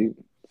all you got to do.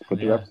 Put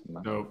the reps in,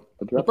 man. Well,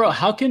 bro,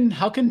 how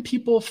can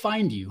people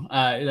find you?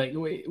 Like,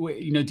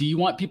 you know, do you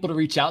want people to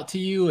reach out to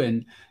you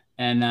and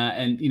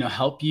you know,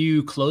 help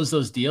you close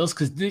those deals?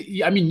 Because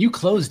I mean, you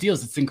close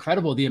deals. It's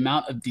incredible the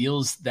amount of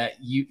deals that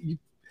you're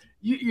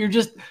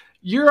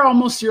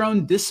almost your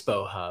own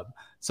dispo hub.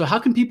 So how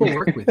can people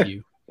work with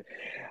you?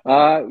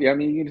 Yeah, I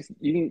mean,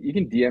 you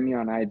can DM me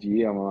on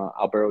IG. I'm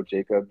Albaro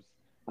Jacobs.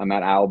 I'm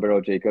at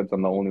Albaro Jacobs.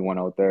 I'm the only one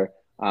out there.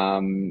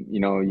 You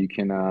know, you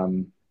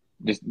can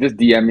just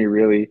DM me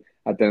really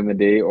at the end of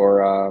the day,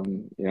 or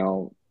you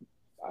know,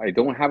 I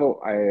don't have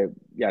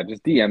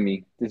just DM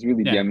me. Just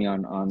really DM me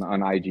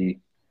on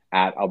IG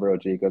at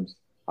Albaro Jacobs.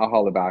 I'll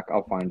holler back.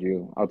 I'll find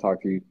you. I'll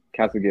talk to you.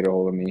 Cats will get a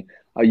hold of me.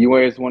 You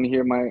guys want to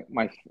hear my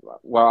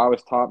what I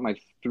was taught, my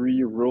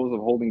 3 rules of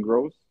holding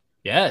gross?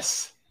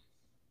 Yes.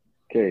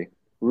 Okay.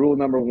 Rule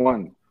number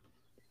 1.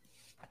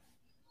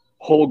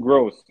 Hold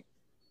gross.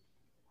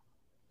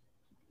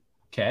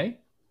 Okay.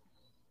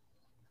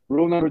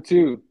 Rule number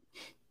 2.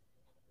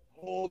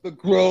 Hold the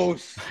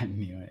gross. I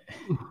knew it.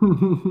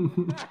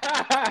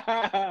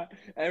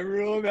 And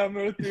rule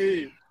number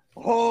 3.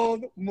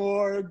 Hold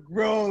more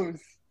gross.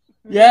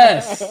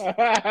 Yes.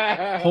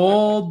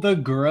 Hold the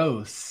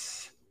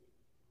gross.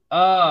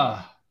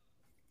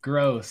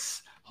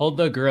 Gross. Hold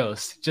the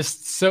gross.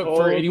 Just so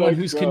for anyone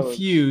who's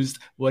confused,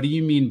 what do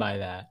you mean by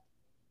that?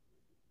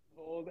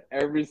 Hold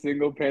every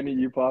single penny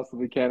you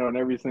possibly can on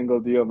every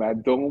single deal,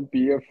 man. Don't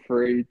be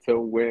afraid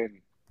to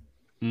win.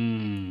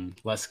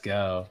 Let's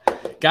go,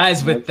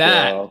 guys. With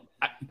that,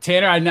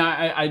 Tanner, I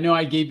know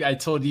I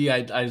told you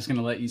I was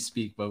gonna let you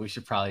speak, but we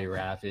should probably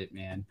wrap it,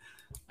 man.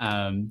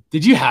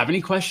 Did you have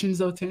any questions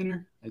though,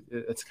 Tanner?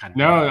 It's kind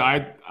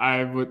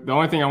of the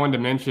only thing I wanted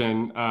to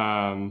mention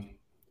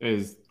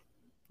is,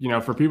 you know,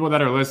 for people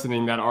that are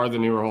listening that are the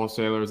newer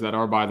wholesalers that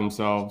are by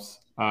themselves,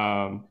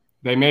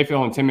 they may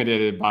feel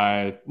intimidated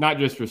by not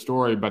just your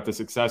story, but the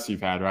success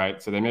you've had,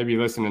 right? So they may be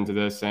listening to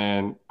this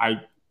and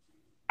I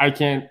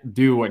can't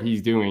do what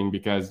he's doing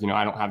because, you know,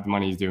 I don't have the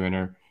money he's doing,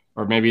 or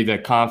maybe the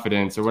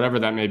confidence or whatever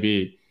that may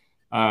be.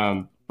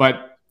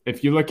 But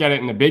if you look at it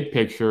in the big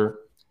picture,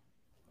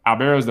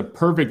 Albaro is the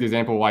perfect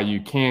example why you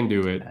can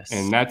do it. Yes.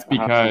 And that's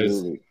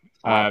because,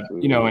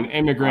 you know, an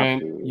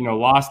immigrant, you know,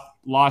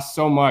 lost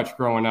so much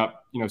growing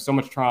up, you know, so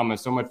much trauma,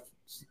 so many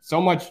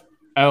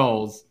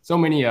L's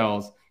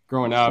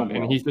growing up.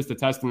 And he's just a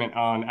testament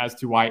as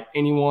to why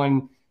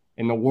anyone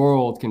in the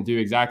world can do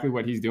exactly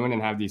what he's doing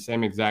and have the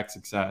same exact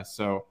success.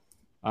 So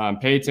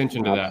pay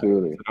attention to that.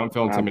 So don't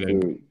feel intimidated.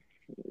 Absolutely.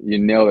 You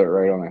nailed it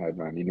right on the head,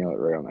 man. You nailed it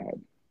right on the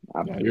head.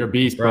 Yeah, you're a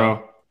beast,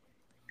 bro.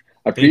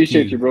 I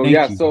appreciate you, bro.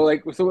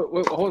 Thank you.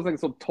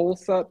 So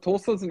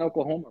Tulsa's in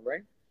Oklahoma,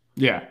 right?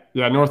 Yeah,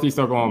 Northeast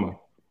Oklahoma.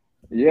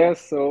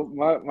 Yes, so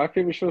my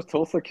favorite show is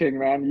Tulsa King,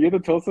 man. You're the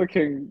Tulsa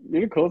King.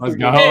 You're the Tulsa King.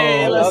 Go.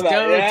 Hey, let's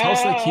go,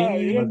 Tulsa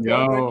King. Let's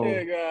go.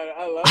 King, man.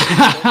 I love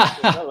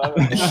it. I love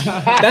it.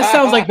 That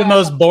sounds like the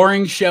most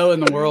boring show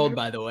in the world,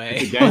 by the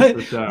way.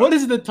 What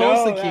is the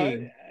Tulsa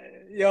King?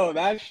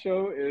 That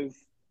show is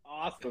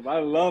awesome. I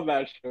love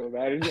that show,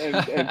 man.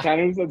 And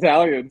Tanner's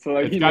Italian, so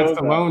like he got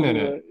Stallone in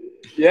it.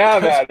 Yeah,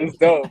 man, it's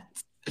dope.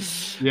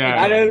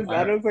 Yeah,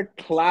 that is a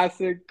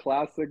classic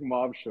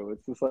mob show.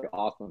 It's just like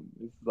awesome.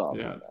 This is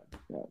awesome.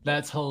 Yeah.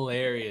 That's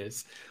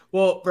hilarious.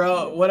 Well,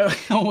 bro, what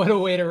a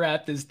way to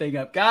wrap this thing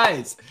up,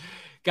 guys.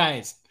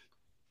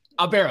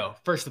 Albaro,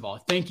 first of all,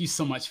 thank you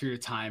so much for your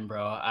time,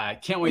 bro. I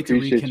can't wait to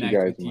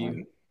reconnect with you.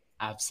 Man.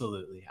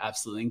 Absolutely.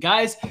 And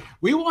guys,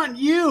 we want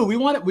you. We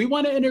want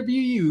to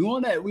interview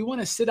you. We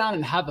want to sit down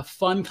and have a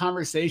fun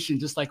conversation,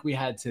 just like we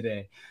had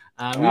today.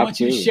 We want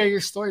you to share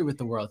your story with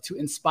the world, to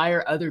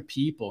inspire other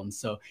people. And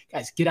so,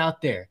 guys, get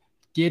out there,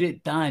 get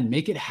it done,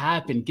 make it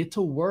happen, get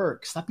to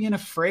work. Stop being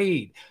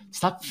afraid.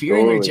 Stop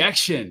fearing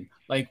rejection.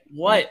 Like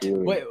what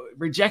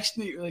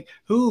rejection? Like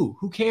who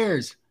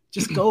cares?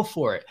 Just go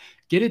for it.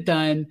 Get it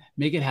done.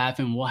 Make it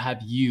happen. We'll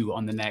have you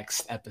on the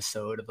next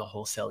episode of the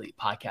Wholesaling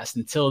Podcast.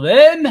 Until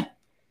then,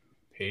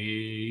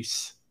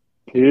 peace.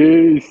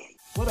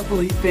 What up,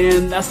 Elite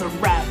fan? That's a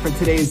wrap for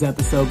today's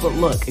episode. But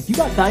look, if you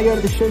got value out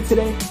of the show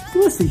today,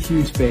 do us a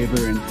huge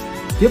favor and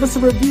give us a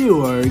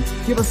review or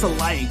give us a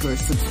like or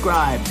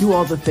subscribe. Do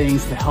all the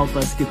things to help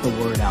us get the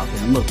word out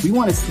there. And look, we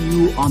want to see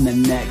you on the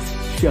next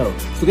show.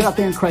 So get out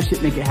there and crush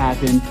it, make it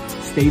happen.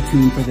 Stay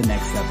tuned for the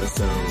next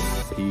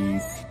episode.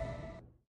 Peace.